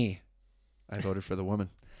blame me. I voted for the woman."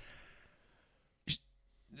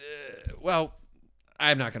 Well,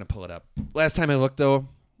 I'm not going to pull it up. Last time I looked, though,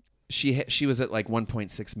 she was at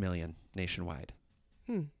 1.6 million nationwide.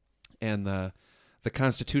 And the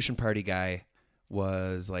Constitution Party guy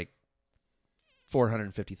was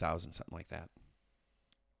 450,000, something like that.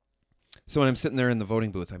 So when I'm sitting there in the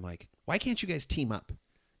voting booth, I'm like, why can't you guys team up?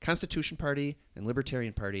 Constitution Party and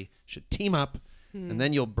Libertarian Party should team up, and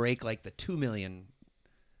then you'll break the 2 million,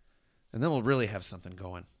 and then we'll really have something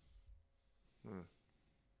going.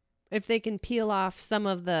 If they can peel off some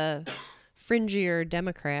of the fringier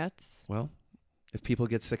Democrats, Well, if people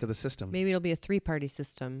get sick of the system, maybe it'll be a 3-party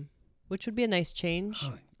system, which would be a nice change.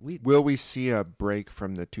 Will we see a break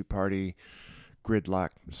from the two-party gridlock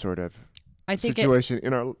sort of I think situation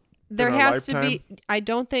in our there in our has lifetime? to be. I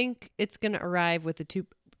don't think it's going to arrive with the two.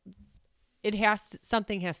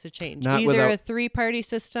 Something has to change. Not Either without- a 3-party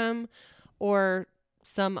system or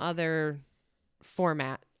some other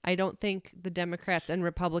format. I don't think the Democrats and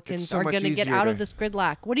Republicans so are much going to get easier out to- of this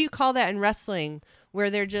gridlock. What do you call that in wrestling, where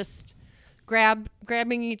they're just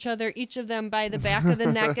grabbing each other, each of them by the back of the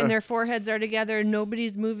neck, and their foreheads are together, and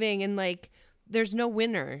nobody's moving, and there's no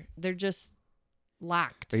winner. They're just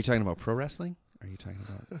locked. Are you talking about pro wrestling? Are you talking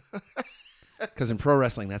about? Because in pro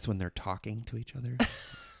wrestling, that's when they're talking to each other.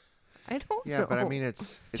 I don't know. Yeah, but I mean,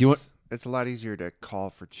 it's you want- it's a lot easier to call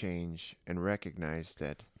for change and recognize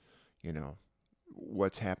that,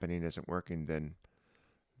 what's happening isn't working than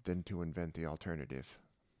to invent the alternative,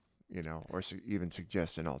 or even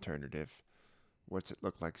suggest an alternative. What's it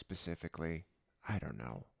look like specifically? I don't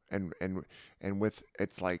know. And with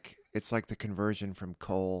it's like the conversion from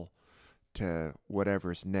coal to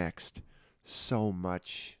whatever's next. So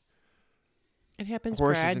much It happens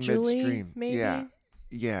horses in gradually, midstream. maybe.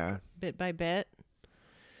 Yeah. Bit by bit.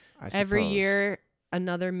 I Every suppose. year,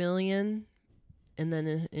 another million, and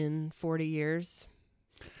then in 40 years.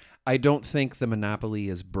 I don't think the monopoly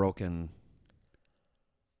is broken.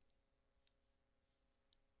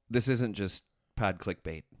 This isn't just pod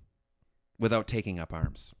clickbait without taking up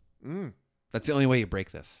arms. That's the only way you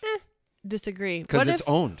break this. Disagree. Because it's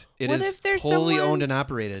owned. It what is if there's wholly someone- owned and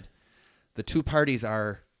operated. The two parties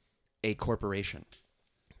are a corporation.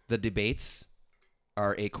 The debates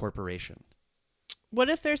are a corporation. What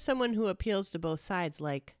if there's someone who appeals to both sides,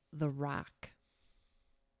 like The Rock?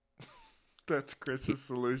 That's Chris's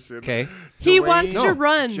solution. Okay? He Dwayne wants to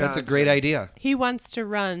run. That's a great idea. He wants to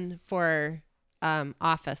run for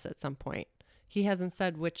office at some point. He hasn't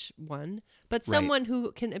said which one, but Right. someone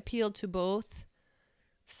who can appeal to both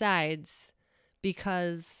sides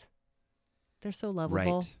because they're so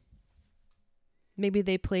lovable. Right. Maybe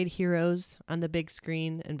they played heroes on the big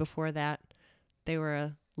screen, and before that, they were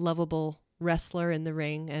a lovable wrestler in the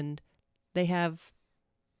ring, and they have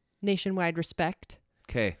nationwide respect.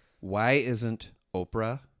 Okay. Why isn't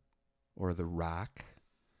Oprah or The Rock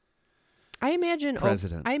I imagine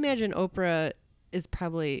president? I imagine Oprah is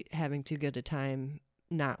probably having too good a time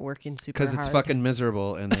not working super hard. Because it's fucking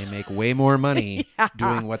miserable and they make way more money Yeah.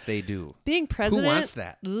 doing what they do. Being president. Who wants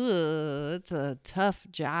that? Ugh, it's a tough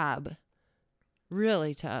job.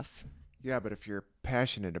 Really tough. Yeah, but if you're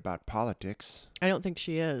passionate about politics, I don't think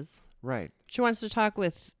she is. right? She wants to talk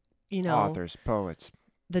with, Authors, poets.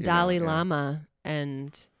 the you know, Dalai yeah. Lama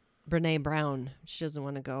and Brene Brown. She doesn't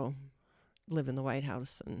want to go live in the White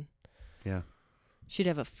House, and Yeah. she'd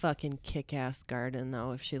have a fucking kick-ass garden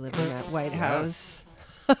though if she lived in that White Yeah. House.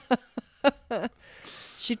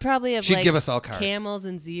 She'd probably have She'd like give us all cars. camels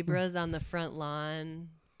and zebras on the front lawn.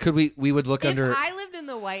 Could we would look If under I lived in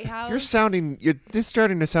the White House, This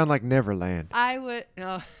starting to sound like Neverland. I would.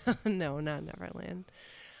 Oh, no, not Neverland.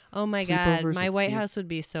 Oh my Sleepovers God, my with White kids. House would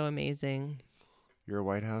be so amazing. Your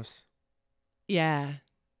White House? Yeah,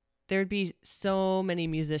 there'd be so many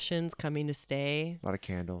musicians coming to stay. A lot of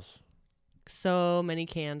candles. So many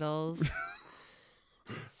candles.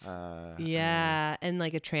 Uh, Yeah, and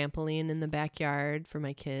like a trampoline in the backyard for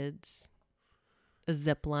my kids. A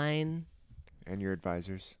zip line. And your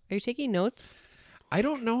advisors. Are you taking notes? I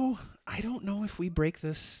don't know if we break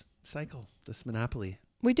this cycle, this monopoly.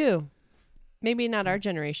 We do. Maybe not our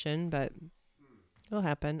generation, but it'll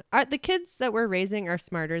happen. The kids that we're raising are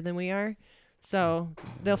smarter than we are, so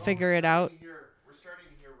they'll figure it out. We're starting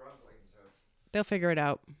to hear rumblings of They'll figure it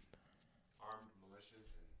out. armed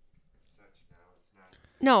militias and such now. It's not.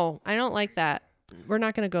 No, I don't like that. We're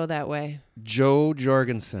not going to go that way. Joe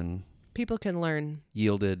Jorgensen People can learn.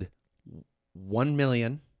 yielded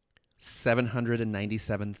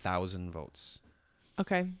 1,797,000 votes.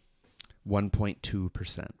 Okay.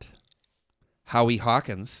 1.2%. Howie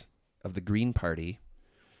Hawkins of the Green Party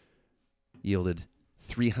yielded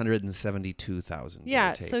 372,000.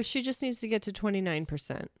 Yeah, so she just needs to get to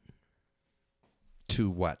 29%. To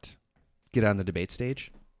what? Get on the debate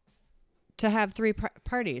stage? To have three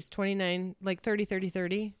parties, 29, like 30, 30,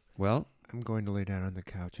 30. Well, I'm going to lay down on the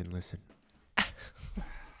couch and listen. okay.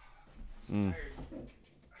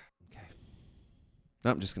 No,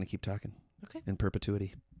 I'm just going to keep talking. Okay. In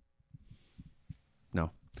perpetuity.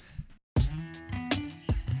 No.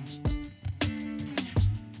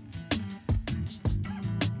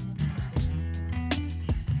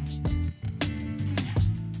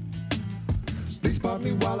 Please pardon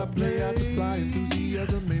me while I play. I supply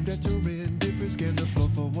enthusiasm aimed at your indifference. Scan the floor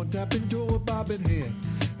for one tap into a bobbing head.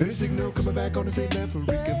 Any signal coming back on the same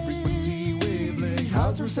frequency wavelength.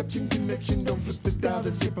 How's the reception connection? Don't flip the dial.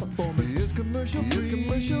 This your performance. Here's commercial free. Here's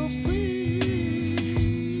commercial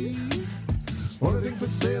free. Only thing for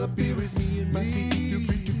sale up here is me and my CD. Feel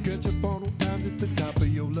free to catch up on old times at the top of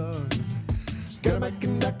your lungs. Got a mic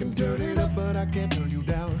and I can turn it up, but I can't turn you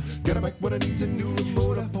down. Got a mic, what I need's a new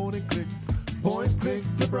remote. I point and click,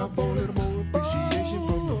 flip around for a little more appreciation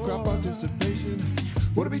from the crowd participation.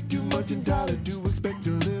 Would it be too much entirely to expect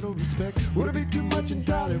a little respect? Would it be too much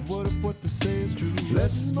entirely? What if what to say is true?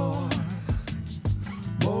 Less is more.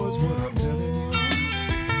 More is what I'm